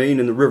shall remain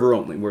in the river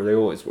only, where they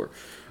always were.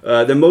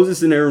 Then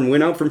Moses and Aaron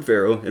went out from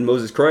Pharaoh, and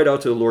Moses cried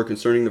out to the Lord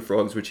concerning the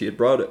frogs which he had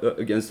brought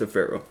against the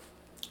Pharaoh.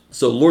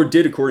 So the Lord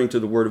did according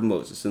to the word of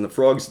Moses. And the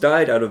frogs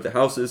died out of the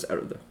houses, out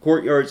of the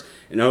courtyards,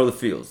 and out of the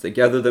fields. They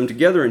gathered them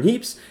together in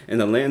heaps,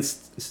 and the land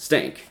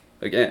stank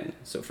again.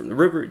 So from the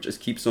river, it just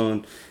keeps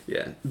on.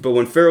 Yeah. But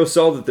when Pharaoh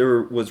saw that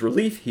there was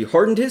relief, he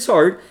hardened his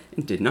heart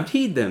and did not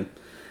heed them,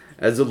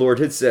 as the Lord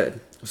had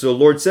said. So the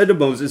Lord said to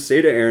Moses,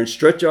 say to Aaron,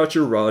 stretch out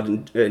your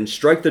rod and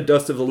strike the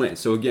dust of the land.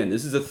 So again,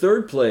 this is the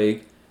third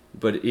plague,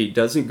 but he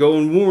doesn't go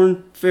and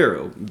warn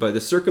Pharaoh. By the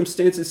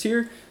circumstances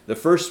here, the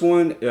first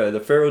one,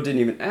 the Pharaoh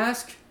didn't even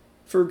ask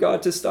for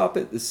God to stop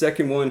it. The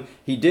second one,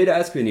 he did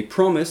ask and he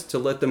promised to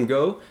let them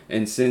go.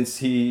 And since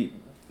he,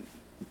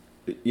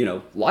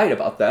 lied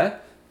about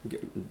that,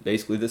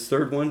 basically this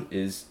third one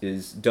is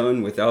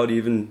done without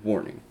even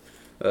warning.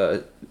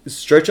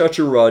 Stretch out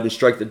your rod and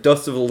strike the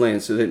dust of the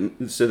land so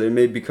that it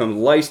may become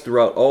lice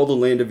throughout all the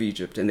land of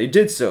Egypt. And they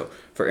did so.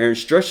 For Aaron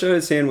stretched out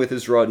his hand with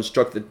his rod and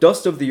struck the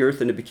dust of the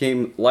earth, and it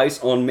became lice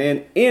on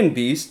man and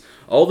beast.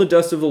 All the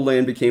dust of the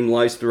land became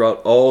lice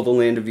throughout all the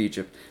land of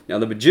Egypt. Now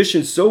the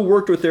magicians so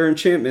worked with their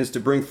enchantments to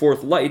bring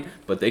forth light,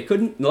 but they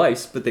could not.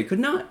 So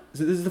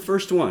this is the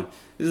first one.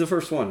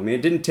 I mean,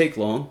 it didn't take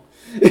long.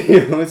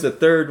 It's the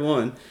third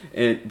one,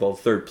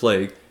 third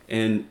plague.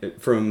 And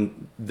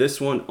from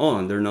this one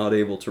on, they're not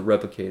able to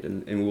replicate.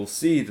 And we'll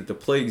see that the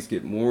plagues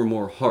get more and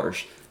more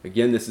harsh.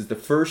 Again, this is the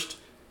first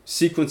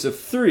sequence of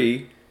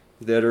 3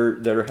 that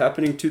are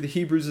happening to the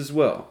Hebrews as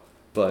well.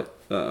 But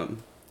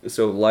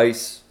so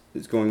lice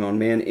is going on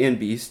man and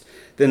beast.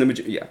 Then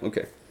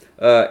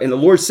and the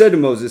Lord said to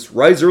Moses,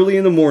 rise early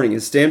in the morning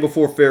and stand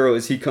before Pharaoh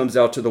as he comes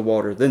out to the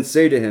water. Then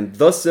say to him,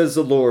 thus says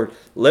the Lord,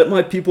 let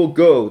my people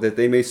go that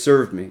they may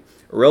serve me.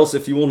 Or else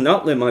if you will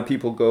not let my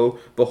people go,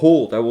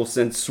 behold, I will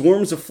send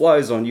swarms of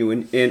flies on you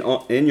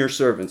and your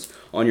servants,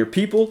 on your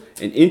people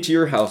and into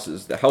your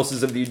houses. The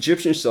houses of the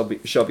Egyptians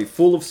shall be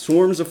full of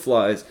swarms of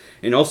flies,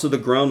 and also the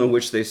ground on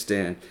which they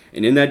stand.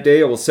 And in that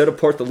day I will set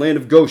apart the land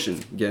of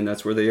Goshen, again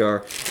that's where they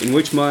are, in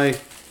which my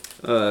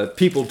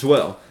people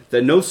dwell,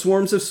 that no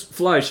swarms of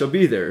flies shall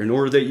be there, in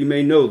order that you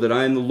may know that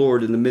I am the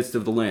Lord in the midst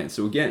of the land.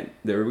 So again,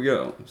 there we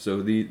go.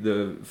 So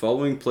the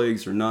following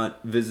plagues are not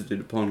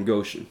visited upon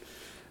Goshen.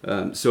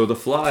 So the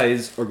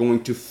flies are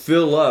going to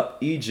fill up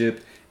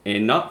Egypt,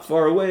 and not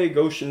far away,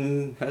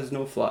 Goshen has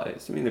no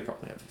flies. I mean, they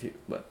probably have a few,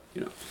 but,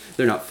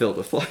 they're not filled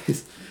with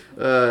flies.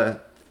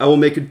 I will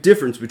make a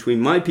difference between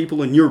my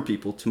people and your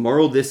people.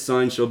 Tomorrow this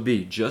sign shall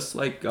be, just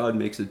like God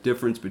makes a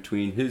difference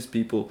between his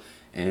people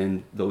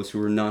and those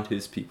who are not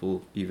his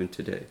people even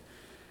today.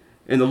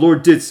 And the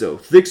Lord did so.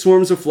 Thick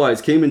swarms of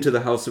flies came into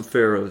the house of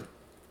Pharaoh,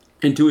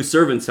 into his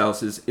servants'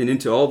 houses, and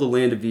into all the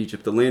land of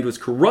Egypt. The land was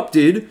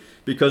corrupted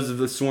because of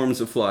the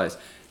swarms of flies.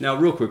 Now,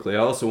 real quickly, I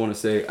also want to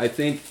say, I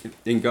think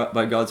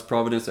by God's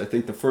providence, I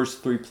think the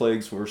first 3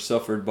 plagues were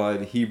suffered by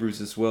the Hebrews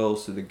as well,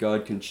 so that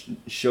God can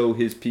show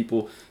his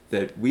people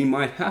that we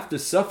might have to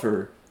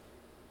suffer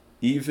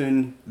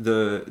even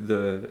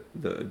the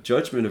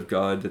judgment of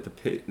God that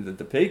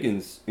the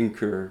pagans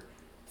incur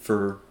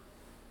for,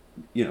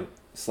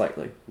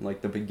 slightly,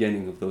 like the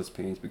beginning of those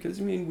pains.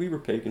 Because, we were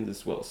pagans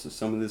as well, so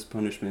some of this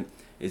punishment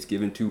is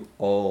given to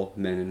all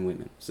men and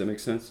women. Does that make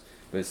sense?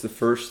 But it's the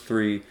first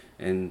 3,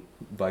 and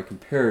by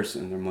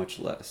comparison, they're much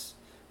less.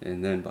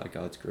 And then by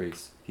God's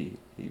grace, he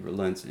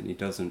relents, and he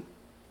doesn't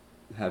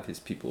have his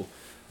people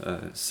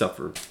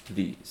suffer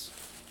these.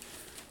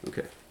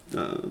 Okay.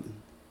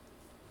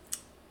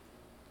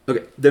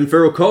 Then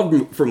Pharaoh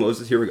called for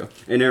Moses, here we go,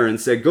 and Aaron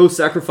said, go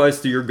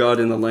sacrifice to your God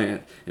in the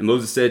land. And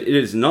Moses said, it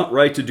is not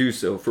right to do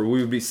so, for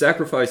we would be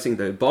sacrificing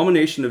the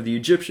abomination of the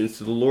Egyptians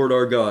to the Lord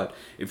our God.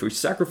 If we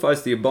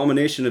sacrifice the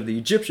abomination of the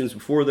Egyptians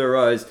before their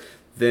eyes,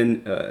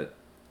 then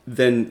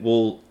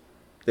will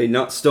they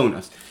not stone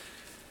us.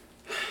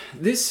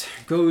 This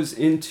goes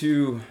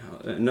into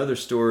another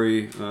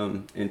story,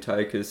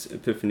 Antiochus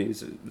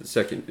Epiphanes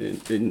II,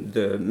 in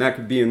the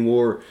Maccabean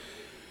War,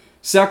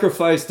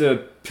 sacrificed a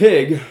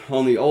pig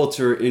on the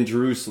altar in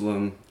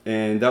Jerusalem,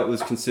 and that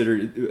was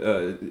considered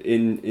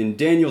in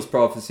Daniel's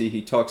prophecy.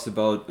 He talks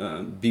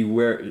about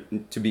beware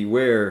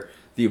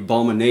the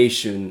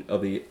abomination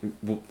of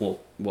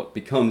what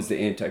becomes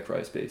the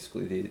Antichrist,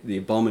 basically the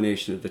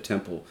abomination of the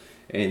temple,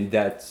 and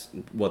that's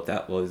what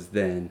that was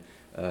then.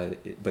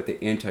 But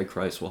the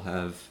Antichrist will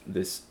have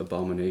this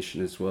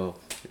abomination as well.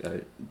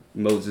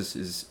 Moses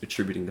is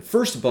attributing the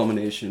first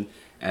abomination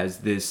as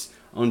this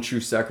untrue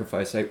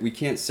sacrifice. We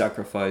can't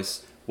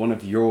sacrifice one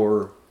of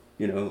your,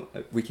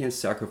 we can't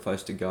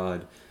sacrifice to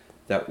God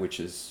that which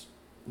is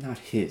not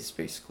his,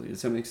 basically.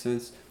 Does that make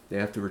sense? They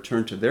have to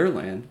return to their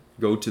land,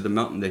 go to the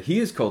mountain that he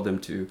has called them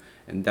to,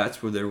 and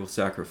that's where they will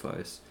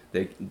sacrifice.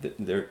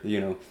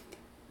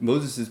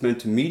 Moses is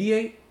meant to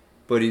mediate,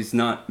 but he's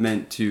not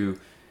meant to,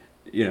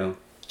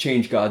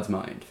 change God's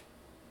mind,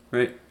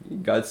 right?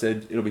 God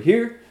said it'll be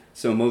here,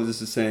 so Moses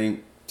is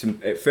saying to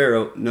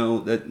Pharaoh, no,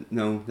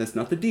 that's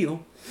not the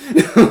deal.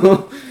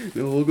 No,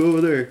 we'll go over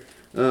there.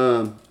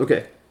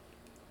 Okay.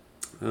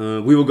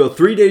 We will go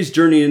 3 days'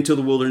 journey into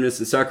the wilderness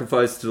and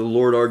sacrifice to the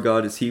Lord our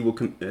God as he will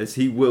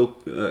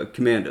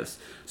command us.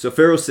 So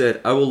Pharaoh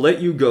said, I will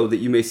let you go that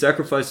you may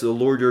sacrifice to the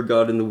Lord your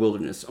God in the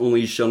wilderness.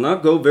 Only you shall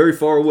not go very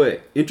far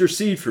away.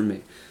 Intercede for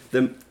me.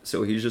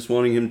 So he's just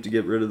wanting him to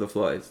get rid of the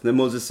flies. Then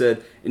Moses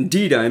said,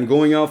 Indeed, I am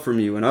going out from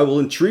you, and I will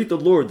entreat the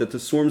Lord that the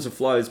swarms of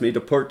flies may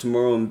depart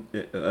tomorrow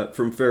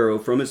from Pharaoh,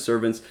 from his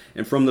servants,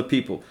 and from the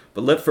people.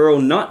 But let Pharaoh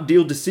not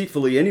deal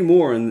deceitfully any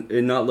more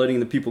in not letting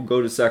the people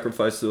go to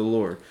sacrifice to the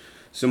Lord.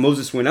 So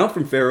Moses went out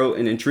from Pharaoh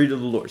and entreated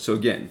the Lord. So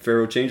again,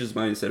 Pharaoh changed his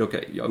mind and said,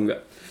 okay, y'all can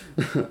go.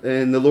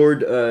 And the Lord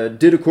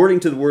did according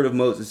to the word of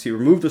Moses. He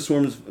removed the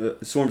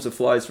swarms of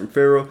flies from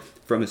Pharaoh,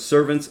 from his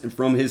servants, and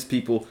from his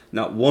people.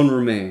 Not one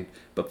remained.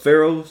 But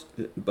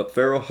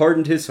Pharaoh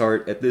hardened his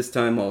heart at this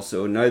time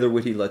also, neither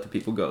would he let the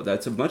people go.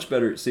 That's a much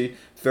better, see,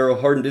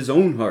 Pharaoh hardened his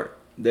own heart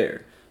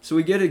there. So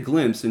we get a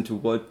glimpse into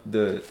what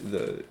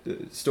the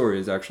story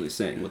is actually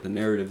saying, what the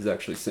narrative is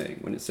actually saying.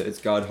 When it says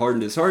God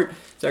hardened his heart,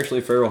 it's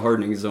actually Pharaoh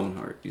hardening his own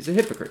heart. He's a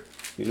hypocrite.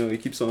 He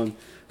keeps on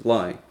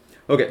lying.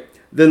 Okay,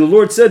 then the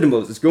Lord said to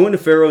Moses, Go into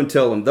Pharaoh and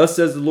tell him, Thus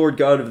says the Lord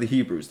God of the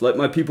Hebrews, Let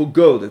my people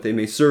go, that they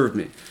may serve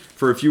me.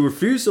 For if you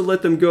refuse to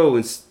let them go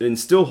and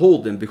still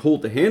hold them,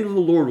 behold, the hand of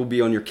the Lord will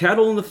be on your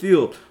cattle in the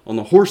field, on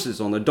the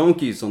horses, on the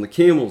donkeys, on the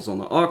camels, on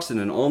the oxen,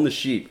 and on the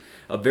sheep.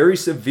 A very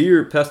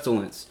severe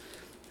pestilence.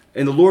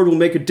 And the Lord will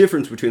make a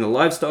difference between the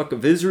livestock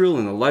of Israel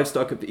and the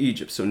livestock of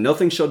Egypt. So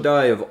nothing shall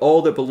die of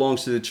all that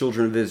belongs to the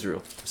children of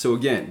Israel. So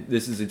again,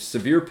 this is a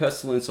severe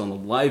pestilence on the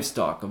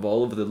livestock of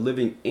all of the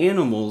living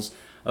animals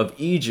of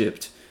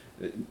Egypt.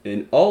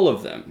 In all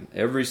of them.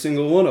 Every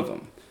single one of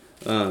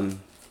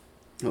them.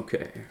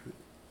 Okay.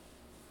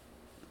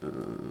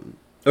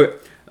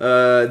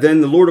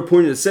 Then the Lord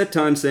appointed a set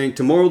time, saying,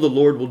 Tomorrow the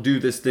Lord will do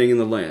this thing in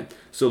the land.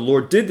 So the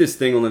Lord did this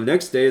thing on the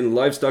next day, and the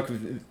livestock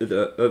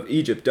of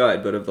Egypt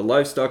died. But of the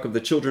livestock of the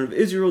children of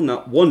Israel,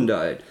 not one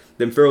died.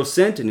 Then Pharaoh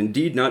sent, and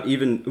indeed not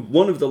even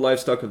one of the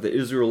livestock of the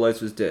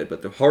Israelites was dead.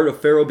 But the heart of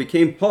Pharaoh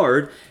became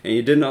hard, and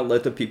he did not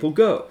let the people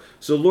go.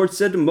 So the Lord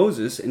said to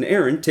Moses and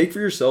Aaron, Take for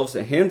yourselves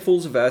a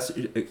handfuls of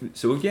ashes.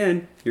 So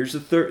again, here's the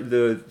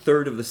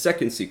third of the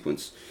second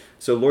sequence.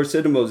 So the Lord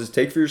said to Moses,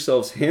 Take for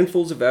yourselves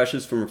handfuls of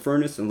ashes from a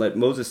furnace, and let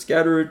Moses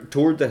scatter it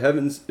toward the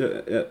heavens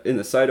in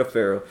the sight of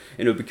Pharaoh.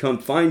 And it will become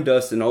fine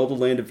dust in all the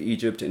land of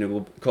Egypt, and it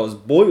will cause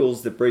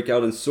boils that break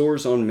out in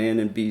sores on man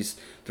and beast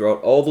throughout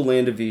all the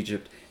land of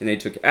Egypt. And they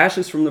took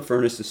ashes from the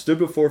furnace and stood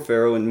before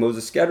Pharaoh, and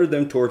Moses scattered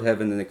them toward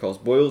heaven, and they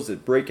caused boils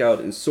that break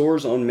out in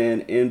sores on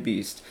man and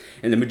beast.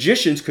 And the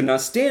magicians could not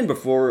stand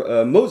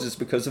before Moses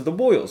because of the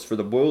boils, for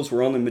the boils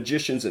were on the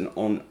magicians and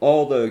on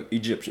all the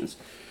Egyptians.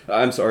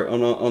 On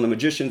the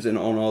magicians and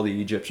on all the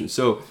Egyptians.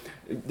 So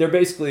they're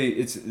basically,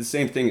 it's the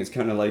same thing as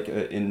kind of like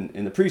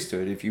in the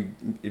priesthood. If you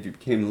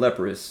became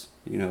leprous,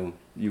 you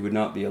would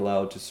not be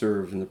allowed to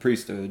serve in the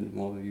priesthood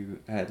while you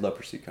had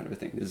leprosy, kind of a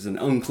thing. This is an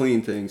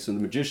unclean thing, so the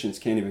magicians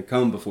can't even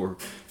come before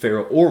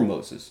Pharaoh or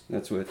Moses.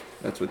 That's what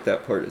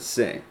that part is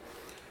saying.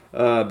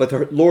 But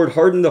the Lord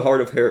hardened the heart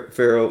of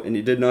Pharaoh, and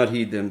he did not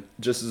heed them,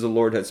 just as the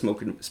Lord had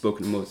spoken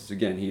to Moses.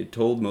 Again, he had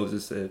told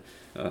Moses that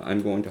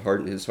I'm going to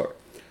harden his heart.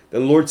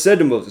 Then the Lord said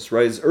to Moses,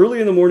 Rise early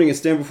in the morning and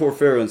stand before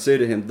Pharaoh and say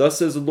to him, Thus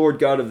says the Lord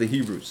God of the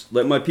Hebrews,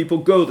 Let my people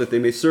go that they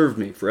may serve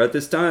me. For at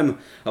this time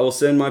I will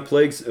send my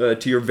plagues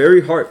to your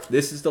very heart.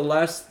 This is the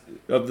last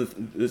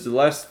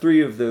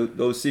three of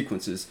those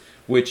sequences.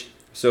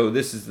 So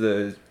this is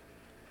the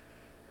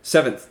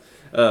seventh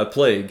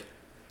plague,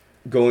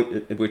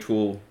 which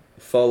will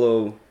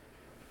follow.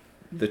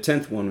 The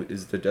 10th one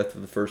is the death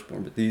of the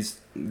firstborn. But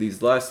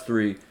these last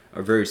three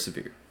are very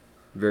severe,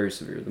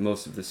 the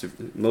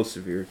most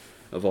severe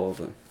of all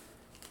of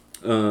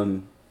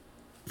them.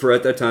 For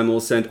at that time I will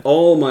send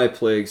all my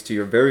plagues to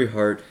your very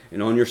heart,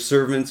 and on your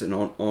servants, and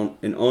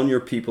on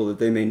your people, that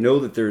they may know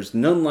that there is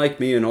none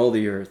like me in all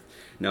the earth.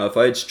 Now if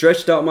I had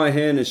stretched out my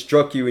hand and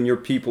struck you and your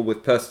people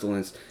with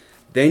pestilence,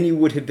 then you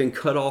would have been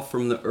cut off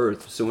from the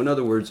earth. So in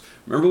other words,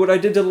 remember what I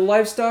did to the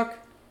livestock?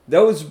 That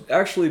was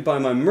actually by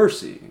my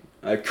mercy.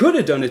 I could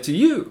have done it to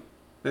you,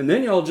 and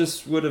then y'all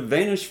just would have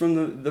vanished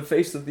from the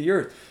face of the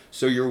earth.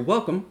 So you're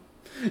welcome.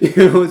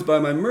 It's by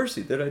my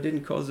mercy that I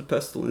didn't cause a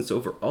pestilence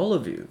over all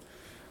of you.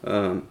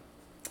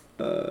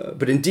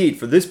 But indeed,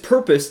 for this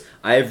purpose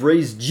I have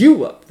raised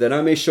you up, that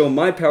I may show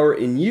my power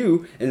in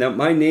you, and that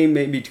my name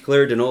may be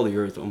declared in all the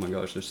earth. Oh my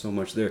gosh, there's so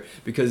much there.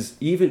 Because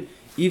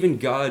even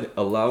God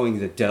allowing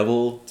the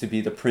devil to be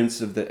the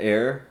prince of the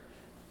air,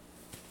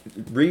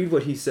 read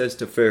what he says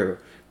to Pharaoh.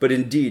 But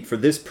indeed, for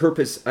this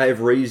purpose I have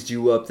raised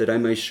you up, that I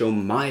may show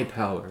my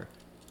power,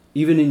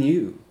 even in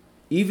you,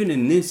 even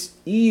in this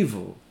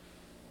evil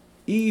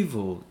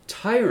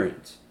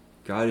tyrant.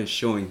 God is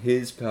showing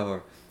his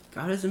power.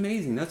 God is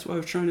amazing. That's what I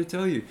was trying to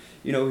tell you.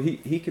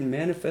 He can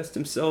manifest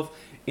himself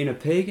in a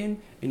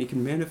pagan, and he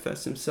can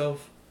manifest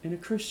himself in a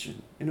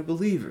Christian, in a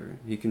believer.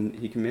 He can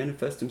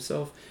manifest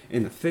himself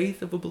in the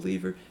faith of a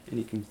believer, and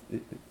he can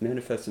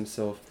manifest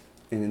himself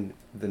in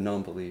the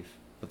non-belief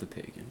of the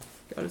pagan.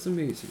 God is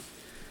amazing.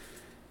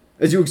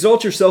 As you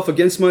exalt yourself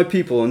against my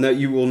people, and that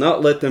you will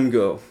not let them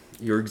go.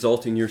 You're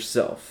exalting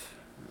yourself.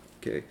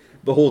 Okay.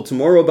 Behold,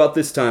 tomorrow about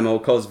this time I will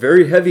cause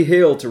very heavy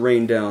hail to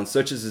rain down,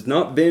 such as has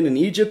not been in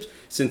Egypt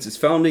since its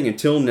founding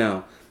until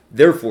now.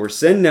 Therefore,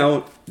 send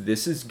now,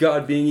 this is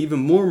God being even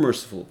more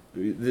merciful.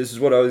 This is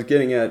what I was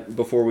getting at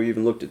before we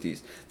even looked at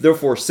these.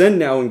 Therefore, send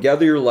now and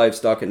gather your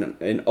livestock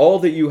and all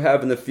that you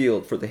have in the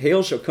field, for the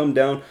hail shall come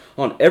down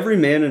on every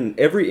man and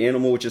every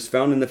animal which is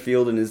found in the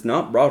field and is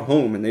not brought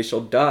home, and they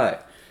shall die.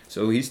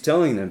 So he's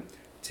telling them,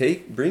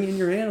 bring in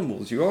your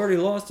animals. You already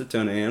lost a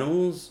ton of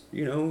animals.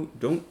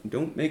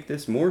 Don't make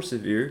this more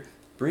severe.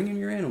 Bring in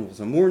your animals.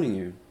 I'm warning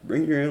you.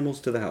 Bring your animals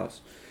to the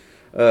house.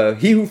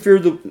 He who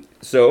feared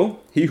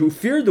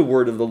the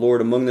word of the Lord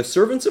among the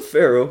servants of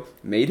Pharaoh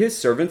made his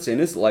servants and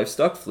his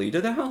livestock flee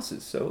to the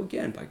houses. So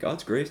again, by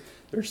God's grace,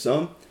 there's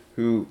some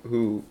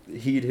who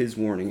heed his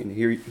warning and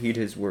heed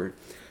his word.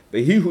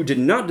 But he who did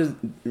not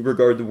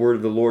regard the word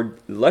of the Lord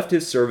left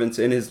his servants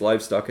and his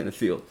livestock in the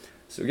field.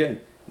 So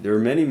again, there are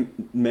many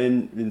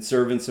men and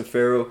servants of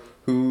Pharaoh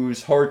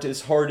whose heart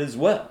is hard as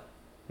well.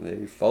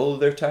 They follow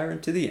their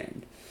tyrant to the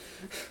end.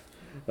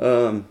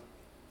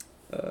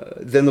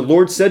 Then the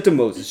Lord said to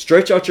Moses,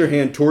 stretch out your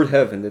hand toward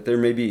heaven, that there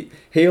may be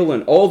hail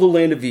in all the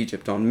land of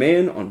Egypt, on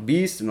man, on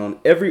beast, and on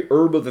every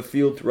herb of the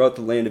field throughout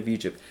the land of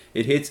Egypt.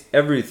 It hits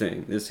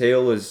everything. This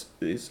hail is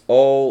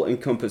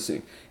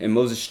all-encompassing. And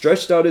Moses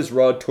stretched out his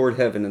rod toward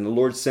heaven, and the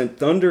Lord sent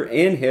thunder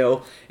and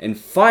hail, and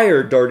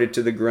fire darted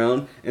to the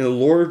ground, and the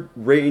Lord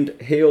rained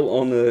hail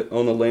on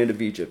the land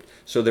of Egypt.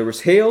 So there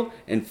was hail,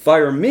 and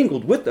fire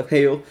mingled with the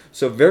hail,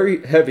 so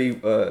very heavy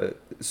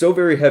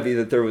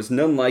that there was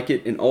none like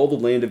it in all the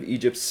land of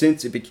Egypt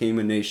since it became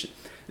a nation.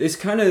 This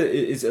kind of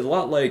is a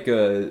lot like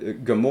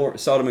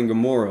Sodom and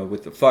Gomorrah,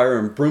 with the fire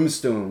and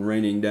brimstone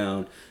raining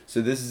down.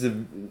 So this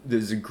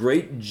is a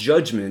great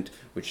judgment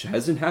which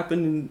hasn't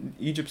happened in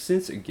Egypt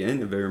since.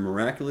 Again, a very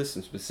miraculous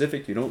and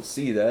specific. You don't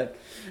see that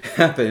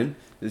happen.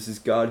 This is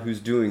God who's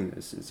doing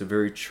this. It's a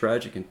very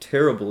tragic and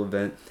terrible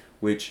event,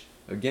 which,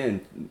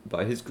 again,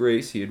 by his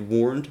grace, he had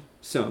warned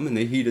some, and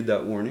they heeded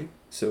that warning,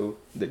 so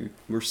they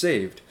were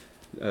saved.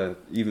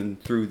 Even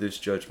through this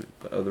judgment,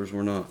 but others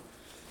were not.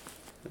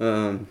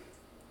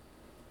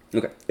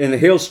 Okay, and the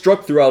hail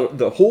struck throughout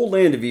the whole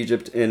land of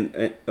Egypt,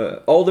 and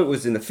all that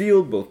was in the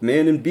field, both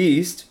man and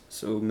beast.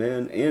 So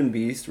man and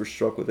beast were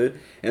struck with it,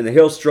 and the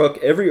hail struck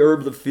every herb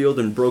of the field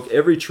and broke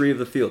every tree of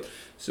the field.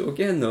 So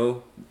again,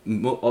 though,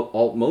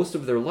 most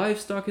of their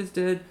livestock is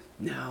dead.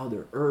 Now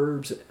their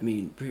herbs,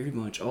 pretty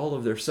much all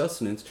of their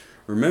sustenance.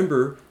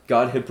 Remember,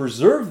 God had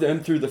preserved them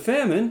through the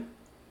famine.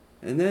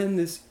 And then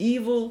this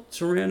evil,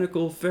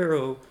 tyrannical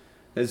Pharaoh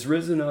has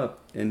risen up,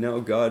 and now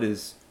God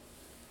is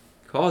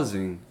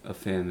causing a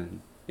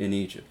famine in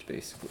Egypt,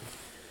 basically.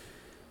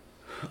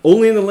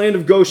 Only in the land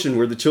of Goshen,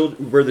 where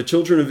the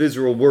children of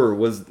Israel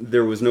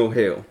there was no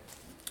hail.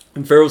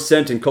 And Pharaoh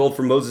sent and called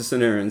for Moses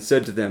and Aaron, and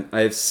said to them, I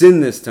have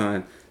sinned this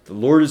time. The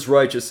Lord is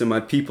righteous, and my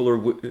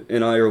people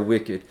and I are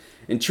wicked.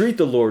 Entreat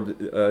the Lord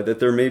that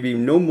there may be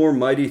no more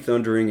mighty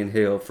thundering and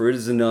hail, for it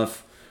is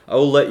enough. I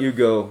will let you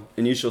go,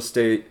 and you shall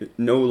stay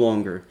no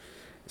longer.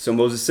 So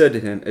Moses said to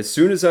him, as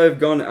soon as I have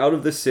gone out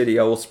of the city,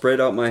 I will spread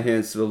out my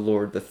hands to the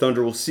Lord. The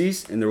thunder will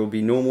cease, and there will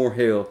be no more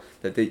hail,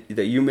 that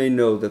you may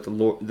know that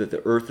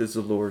the earth is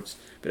the Lord's.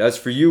 But as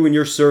for you and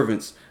your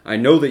servants, I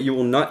know that you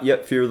will not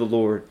yet fear the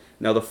Lord.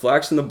 Now the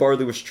flax and the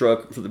barley were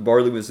struck, for the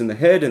barley was in the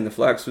head, and the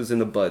flax was in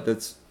the bud.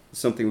 That's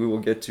something we will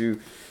get to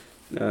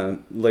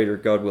later,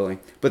 God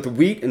willing. But the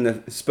wheat and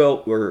the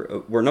spelt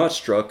were not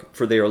struck,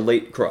 for they are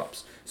late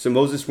crops. So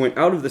Moses went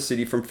out of the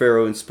city from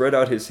Pharaoh and spread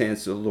out his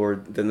hands to the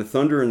Lord. Then the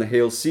thunder and the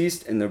hail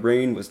ceased, and the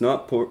rain was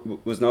not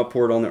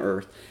poured on the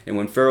earth. And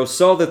when Pharaoh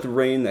saw that the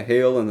rain, the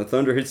hail, and the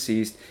thunder had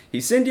ceased,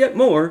 he sinned yet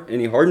more, and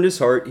he hardened his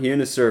heart, he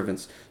and his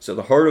servants. So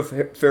the heart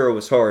of Pharaoh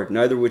was hard,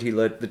 neither would he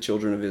let the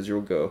children of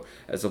Israel go,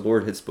 as the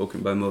Lord had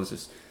spoken by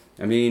Moses.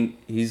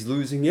 He's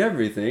losing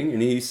everything,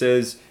 and he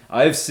says,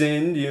 I've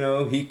sinned.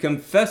 He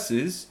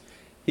confesses,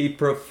 he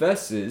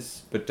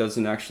professes, but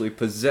doesn't actually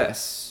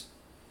possess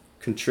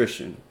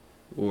contrition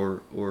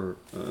or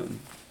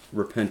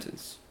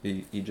repentance.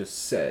 He just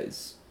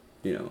says,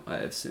 I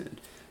have sinned.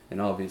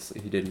 And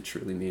obviously he didn't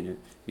truly mean it.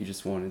 He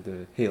just wanted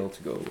the hail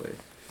to go away.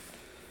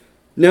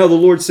 Now the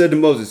Lord said to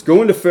Moses,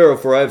 go into Pharaoh,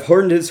 for I have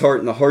hardened his heart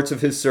and the hearts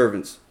of his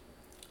servants,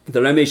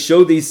 that I may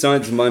show these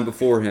signs of mine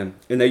before him,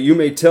 and that you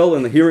may tell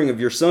in the hearing of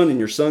your son and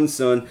your son's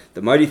son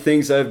the mighty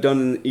things I have done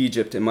in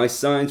Egypt, and my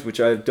signs which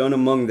I have done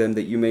among them,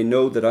 that you may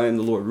know that I am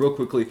the Lord. Real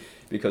quickly,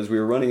 because we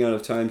are running out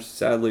of time,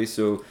 sadly,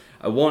 so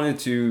I wanted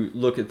to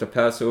look at the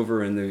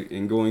Passover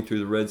and going through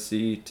the Red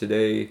Sea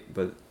today,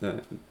 but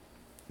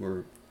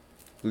we're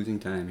losing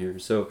time here.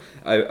 So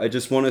I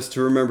just want us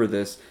to remember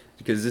this,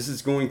 because this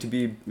is going to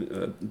be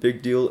a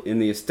big deal in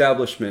the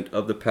establishment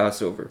of the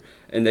Passover.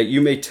 And that you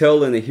may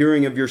tell in the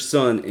hearing of your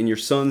son and your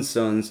son's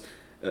son,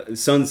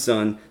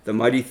 the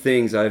mighty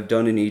things I have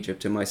done in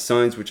Egypt, and my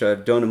signs which I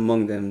have done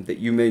among them, that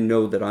you may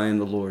know that I am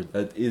the Lord.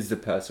 That is the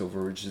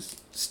Passover, which is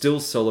still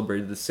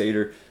celebrated, the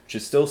Seder, which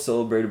is still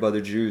celebrated by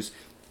the Jews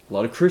A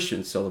lot of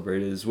Christians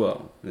celebrate it as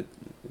well.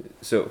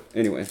 So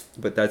anyway,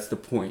 but that's the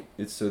point.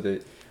 It's so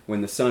that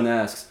when the son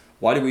asks,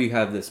 why do we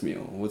have this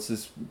meal? What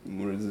is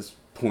this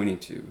pointing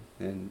to?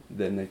 And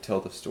then they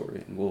tell the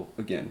story. And we'll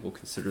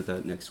consider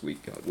that next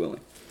week, God willing.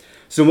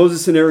 So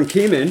Moses and Aaron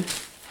came in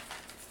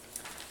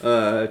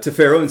to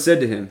Pharaoh and said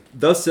to him,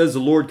 thus says the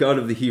Lord God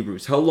of the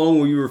Hebrews, how long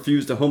will you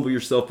refuse to humble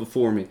yourself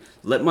before me?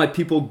 Let my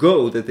people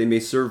go that they may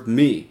serve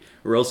me.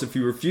 Or else if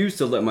you refuse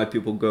to let my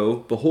people go,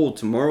 behold,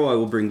 tomorrow I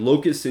will bring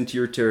locusts into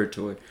your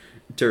territory,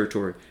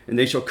 and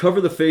they shall cover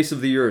the face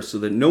of the earth, so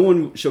that no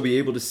one shall be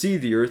able to see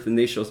the earth, and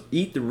they shall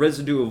eat the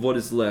residue of what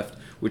is left,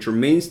 which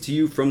remains to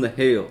you from the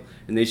hail,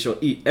 and they shall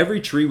eat every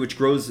tree which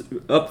grows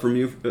up for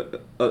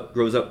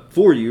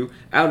you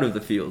out of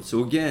the field.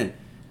 So again,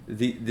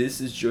 this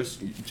is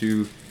just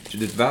to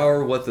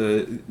devour what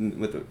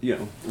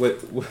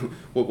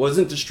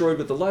wasn't destroyed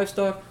with the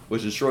livestock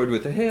was destroyed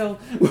with the hail.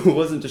 What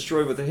wasn't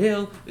destroyed with the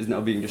hail is now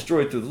being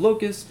destroyed through the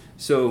locusts.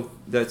 So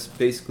that's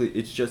basically,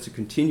 it's just a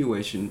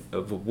continuation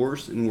of a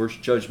worse and worse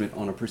judgment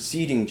on a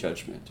preceding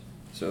judgment.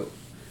 So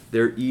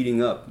they're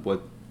eating up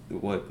what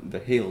the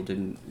hail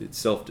didn't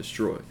itself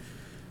destroy.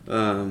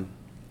 Sorry,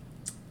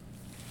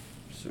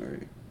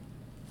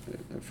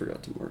 I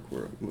forgot to mark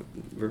what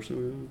verse are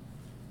we on?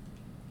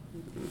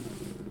 6.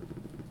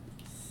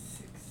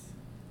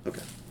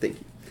 Okay, thank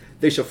you.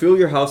 They shall fill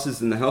your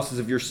houses and the houses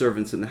of your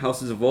servants and the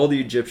houses of all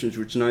the Egyptians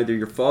which neither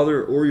your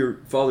father or your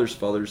father's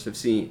fathers have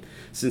seen,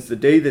 since the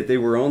day that they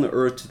were on the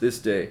earth to this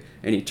day.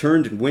 And he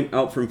turned and went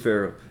out from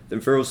Pharaoh.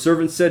 Then Pharaoh's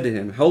servants said to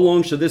him, how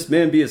long shall this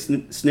man be a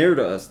snare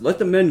to us? Let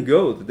the men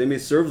go, that they may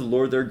serve the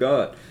Lord their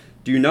God.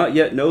 Do you not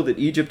yet know that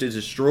Egypt is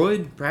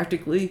destroyed,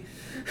 practically?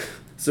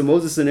 So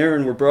Moses and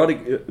Aaron were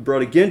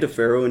brought again to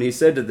Pharaoh, and he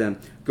said to them,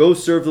 go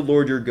serve the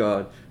Lord your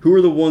God. Who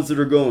are the ones that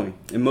are going?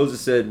 And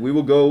Moses said, we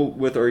will go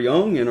with our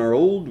young and our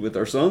old, with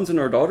our sons and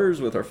our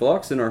daughters, with our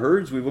flocks and our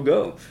herds, we will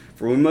go.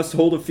 For we must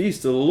hold a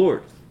feast to the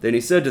Lord. Then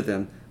he said to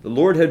them, the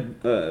Lord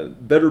had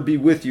better be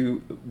with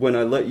you when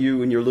I let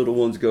you and your little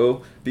ones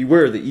go.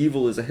 Beware, the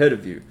evil is ahead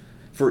of you.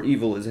 For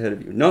evil is ahead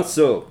of you. Not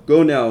so.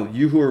 Go now,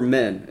 you who are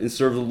men, and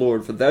serve the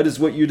Lord, for that is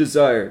what you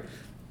desired.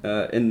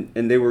 And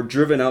they were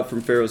driven out from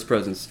Pharaoh's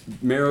presence.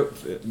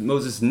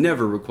 Moses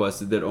never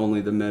requested that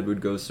only the men would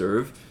go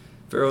serve.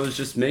 Pharaoh is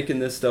just making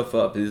this stuff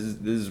up. This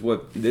is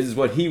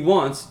what he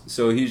wants.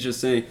 So he's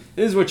just saying,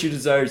 this is what you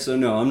desired. So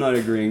no, I'm not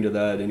agreeing to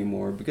that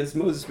anymore. Because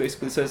Moses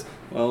basically says,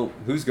 well,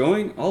 who's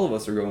going? All of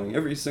us are going.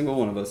 Every single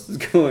one of us is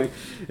going.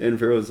 And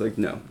Pharaoh's like,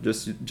 no,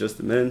 just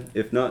the men.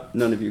 If not,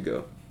 none of you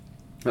go.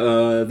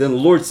 Then the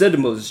Lord said to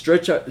Moses,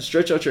 stretch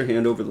out your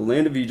hand over the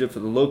land of Egypt for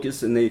the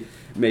locusts, and they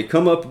may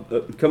come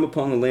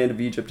upon the land of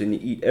Egypt and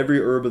eat every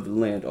herb of the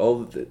land.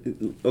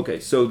 Okay,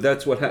 so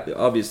that's what happened.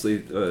 Obviously,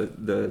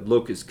 the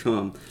locusts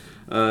come.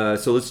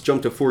 So let's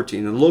jump to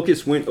 14. And the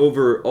locusts went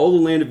over all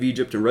the land of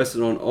Egypt and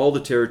rested on all the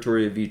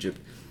territory of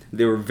Egypt.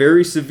 They were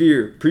very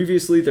severe.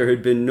 Previously there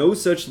had been no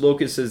such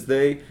locusts as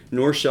they,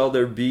 nor shall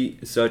there be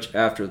such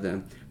after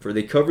them. For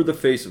they covered the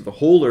face of the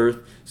whole earth,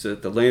 so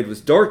that the land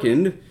was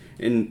darkened,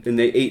 and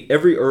they ate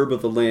every herb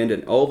of the land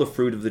and all the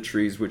fruit of the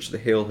trees which the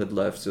hail had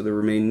left. So there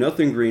remained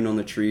nothing green on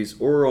the trees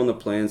or on the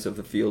plants of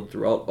the field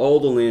throughout all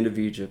the land of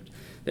Egypt.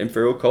 Then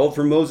Pharaoh called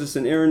for Moses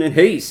and Aaron in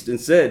haste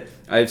and said,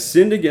 I have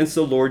sinned against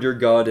the Lord your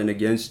God and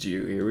against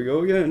you. Here we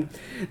go again.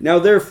 Now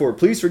therefore,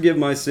 please forgive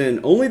my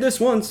sin only this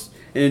once,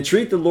 and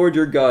entreat the Lord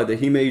your God that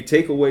he may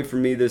take away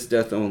from me this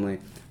death only.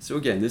 So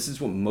again, this is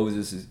what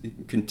Moses is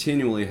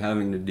continually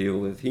having to deal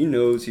with. He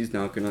knows he's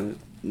not going to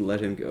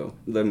let him go.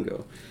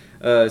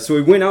 So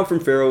he went out from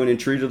Pharaoh and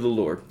entreated the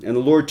Lord. And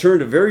the Lord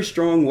turned a very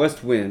strong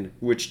west wind,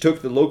 which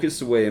took the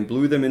locusts away and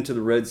blew them into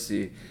the Red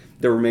Sea.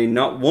 There remained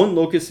not one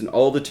locust in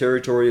all the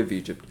territory of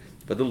Egypt.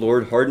 But the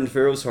Lord hardened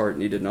Pharaoh's heart,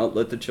 and he did not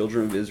let the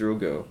children of Israel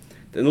go.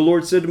 Then the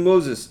Lord said to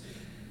Moses,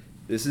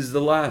 this is the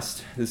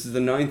last. This is the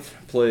 9th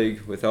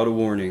plague without a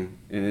warning.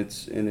 And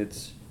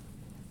it's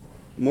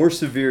more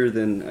severe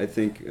than I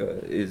think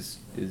is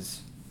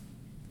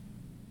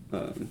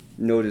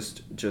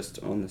noticed just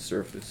on the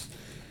surface.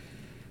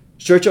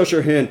 Stretch out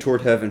your hand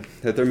toward heaven,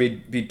 that there may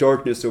be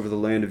darkness over the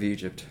land of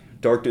Egypt.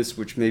 Darkness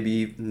which may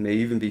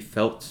even be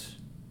felt,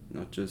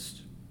 not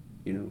just,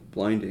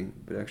 blinding,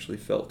 but actually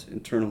felt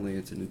internally.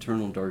 It's an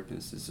internal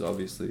darkness. This is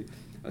obviously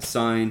a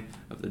sign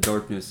of the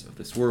darkness of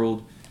this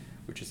world,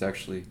 which is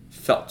actually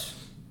felt.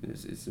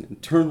 It's an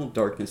internal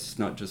darkness. It's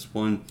not just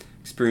one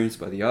experienced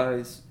by the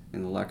eyes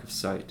and the lack of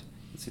sight.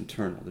 It's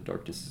internal. The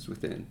darkness is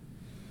within.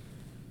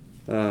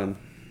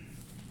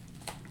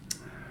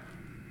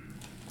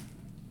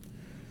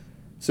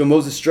 So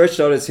Moses stretched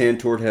out his hand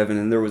toward heaven,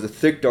 and there was a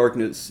thick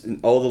darkness in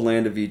all the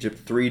land of Egypt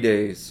 3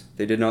 days.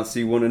 They did not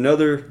see one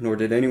another, nor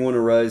did anyone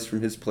arise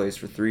from his place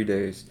for 3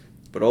 days.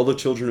 But all the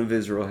children of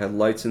Israel had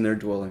lights in their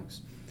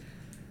dwellings.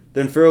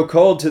 Then Pharaoh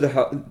called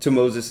to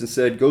Moses and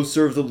said, go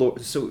serve the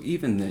Lord. So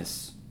even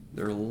this,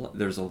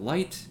 there's a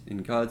light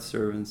in God's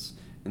servants,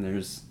 and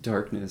there's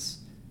darkness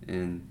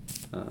in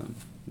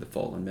the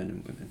fallen men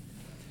and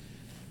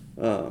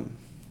women.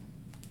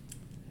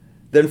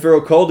 Then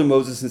Pharaoh called to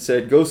Moses and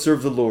said, "Go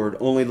serve the Lord.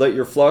 Only let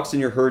your flocks and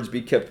your herds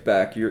be kept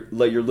back.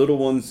 Let your little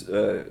ones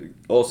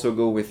also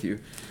go with you."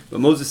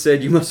 But Moses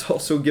said, "You must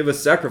also give us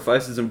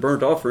sacrifices and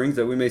burnt offerings,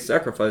 that we may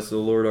sacrifice to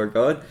the Lord our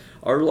God.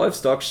 Our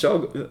livestock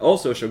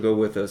also shall go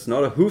with us.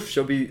 Not a hoof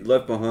shall be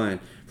left behind.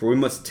 For we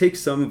must take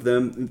some of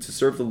them to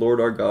serve the Lord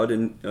our God.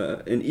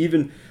 And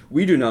even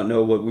we do not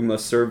know what we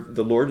must serve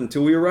the Lord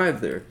until we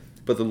arrive there."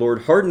 But the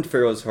Lord hardened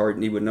Pharaoh's heart,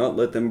 and he would not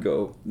let them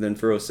go. Then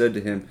Pharaoh said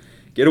to him,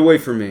 "Get away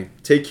from me.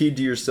 Take heed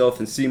to yourself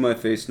and see my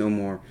face no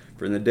more.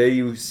 For in the day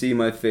you see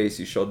my face,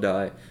 you shall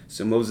die."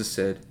 So Moses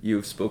said, "You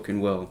have spoken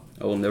well.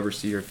 I will never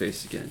see your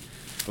face again."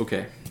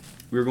 Okay,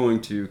 we're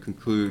going to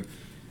conclude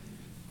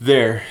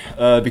there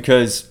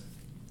because,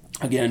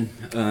 again,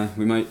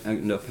 we might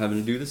end up having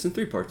to do this in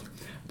 3 parts.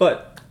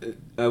 But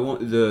I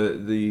want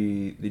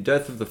the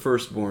death of the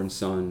firstborn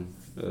son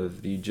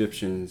of the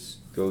Egyptians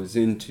goes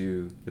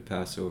into the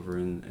Passover,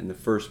 and the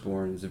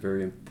firstborn is a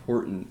very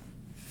important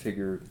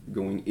figure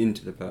going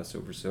into the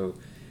Passover, so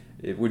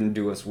it wouldn't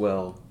do us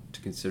well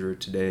to consider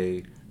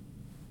today,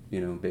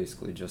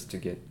 basically just to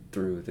get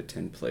through the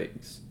 10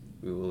 plagues.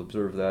 We will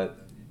observe that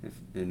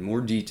in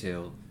more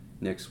detail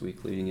next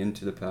week, leading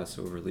into the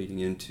Passover, leading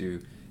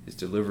into his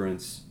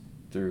deliverance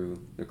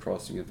through the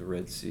crossing of the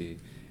Red Sea.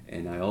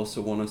 And I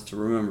also want us to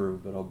remember,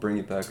 but I'll bring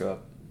it back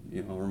up,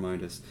 I'll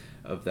remind us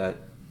of that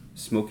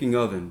smoking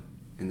oven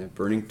and that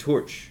burning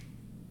torch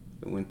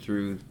that went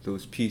through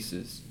those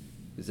pieces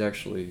is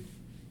actually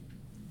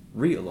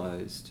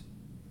realized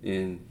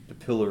in the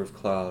pillar of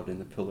cloud and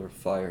the pillar of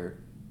fire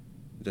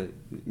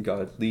that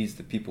God leads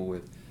the people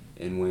with.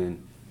 And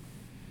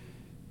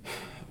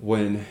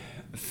when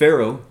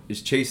Pharaoh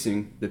is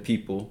chasing the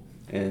people,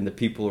 and the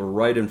people are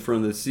right in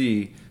front of the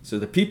sea, so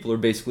the people are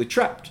basically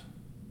trapped.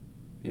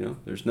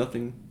 There's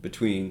nothing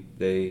between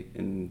they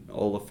and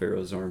all of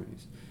Pharaoh's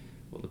armies.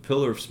 Well, the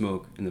pillar of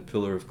smoke and the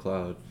pillar of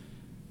cloud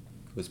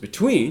was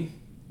between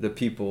the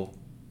people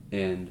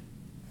and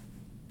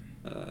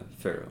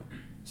Pharaoh.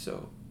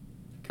 So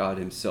God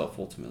himself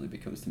ultimately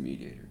becomes the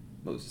mediator.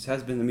 Moses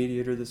has been the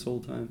mediator this whole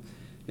time,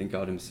 and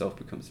God himself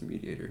becomes the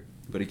mediator.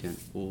 But again,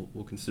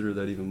 we'll consider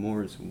that even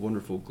more. It's a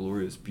wonderful,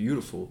 glorious,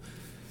 beautiful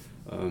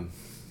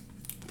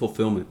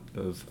fulfillment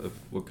of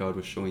what God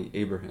was showing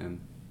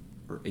Abraham,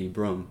 or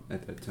Abram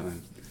at that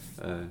time,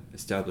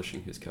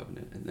 establishing his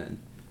covenant, and then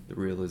the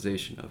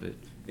realization of it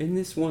in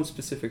this one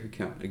specific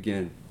account.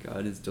 Again,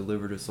 God has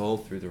delivered us all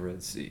through the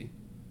Red Sea.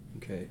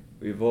 Okay,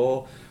 we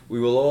will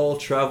all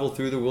travel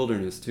through the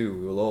wilderness too.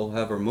 We will all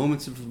have our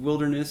moments of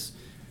wilderness.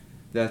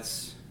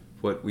 That's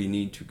what we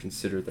need to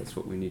consider. That's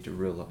what we need to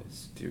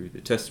realize. Through the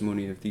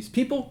testimony of these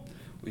people,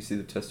 we see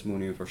the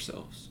testimony of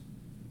ourselves.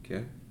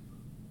 Okay?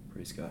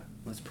 Praise God.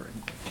 Let's pray.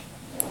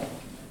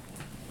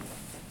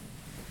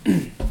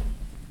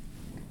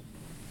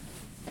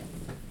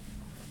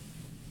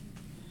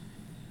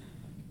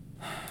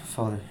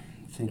 Father,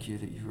 thank you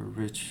that you are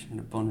rich in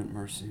abundant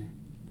mercy.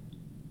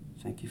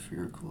 Thank you for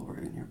your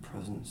glory and your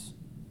presence.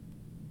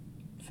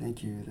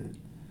 Thank you that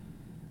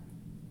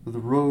though the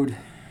road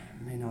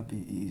may not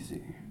be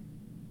easy,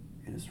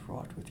 it is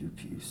wrought with your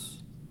peace.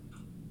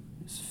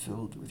 It is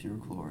filled with your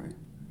glory.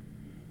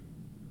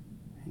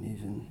 And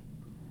even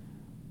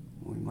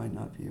when we might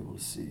not be able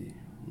to see,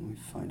 when we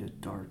find it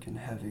dark and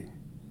heavy,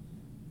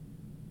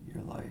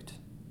 your light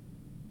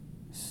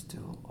is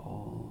still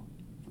all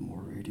the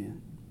more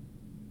radiant.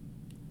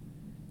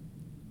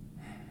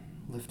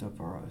 Lift up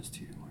our eyes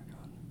to you, my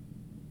God,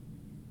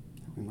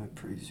 that we might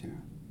praise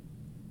you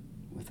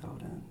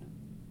without end,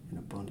 in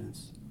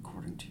abundance,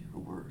 according to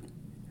your word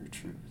and your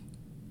truth.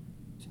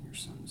 It's in your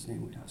Son's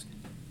name we ask it.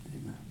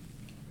 Amen.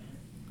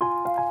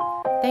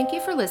 Thank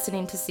you for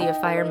listening to Sea of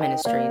Fire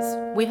Ministries.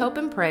 We hope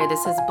and pray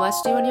this has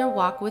blessed you in your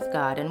walk with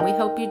God, and we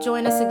hope you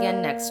join us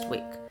again next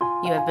week.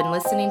 You have been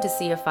listening to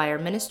Sea of Fire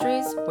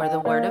Ministries, where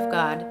the Word of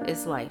God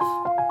is life.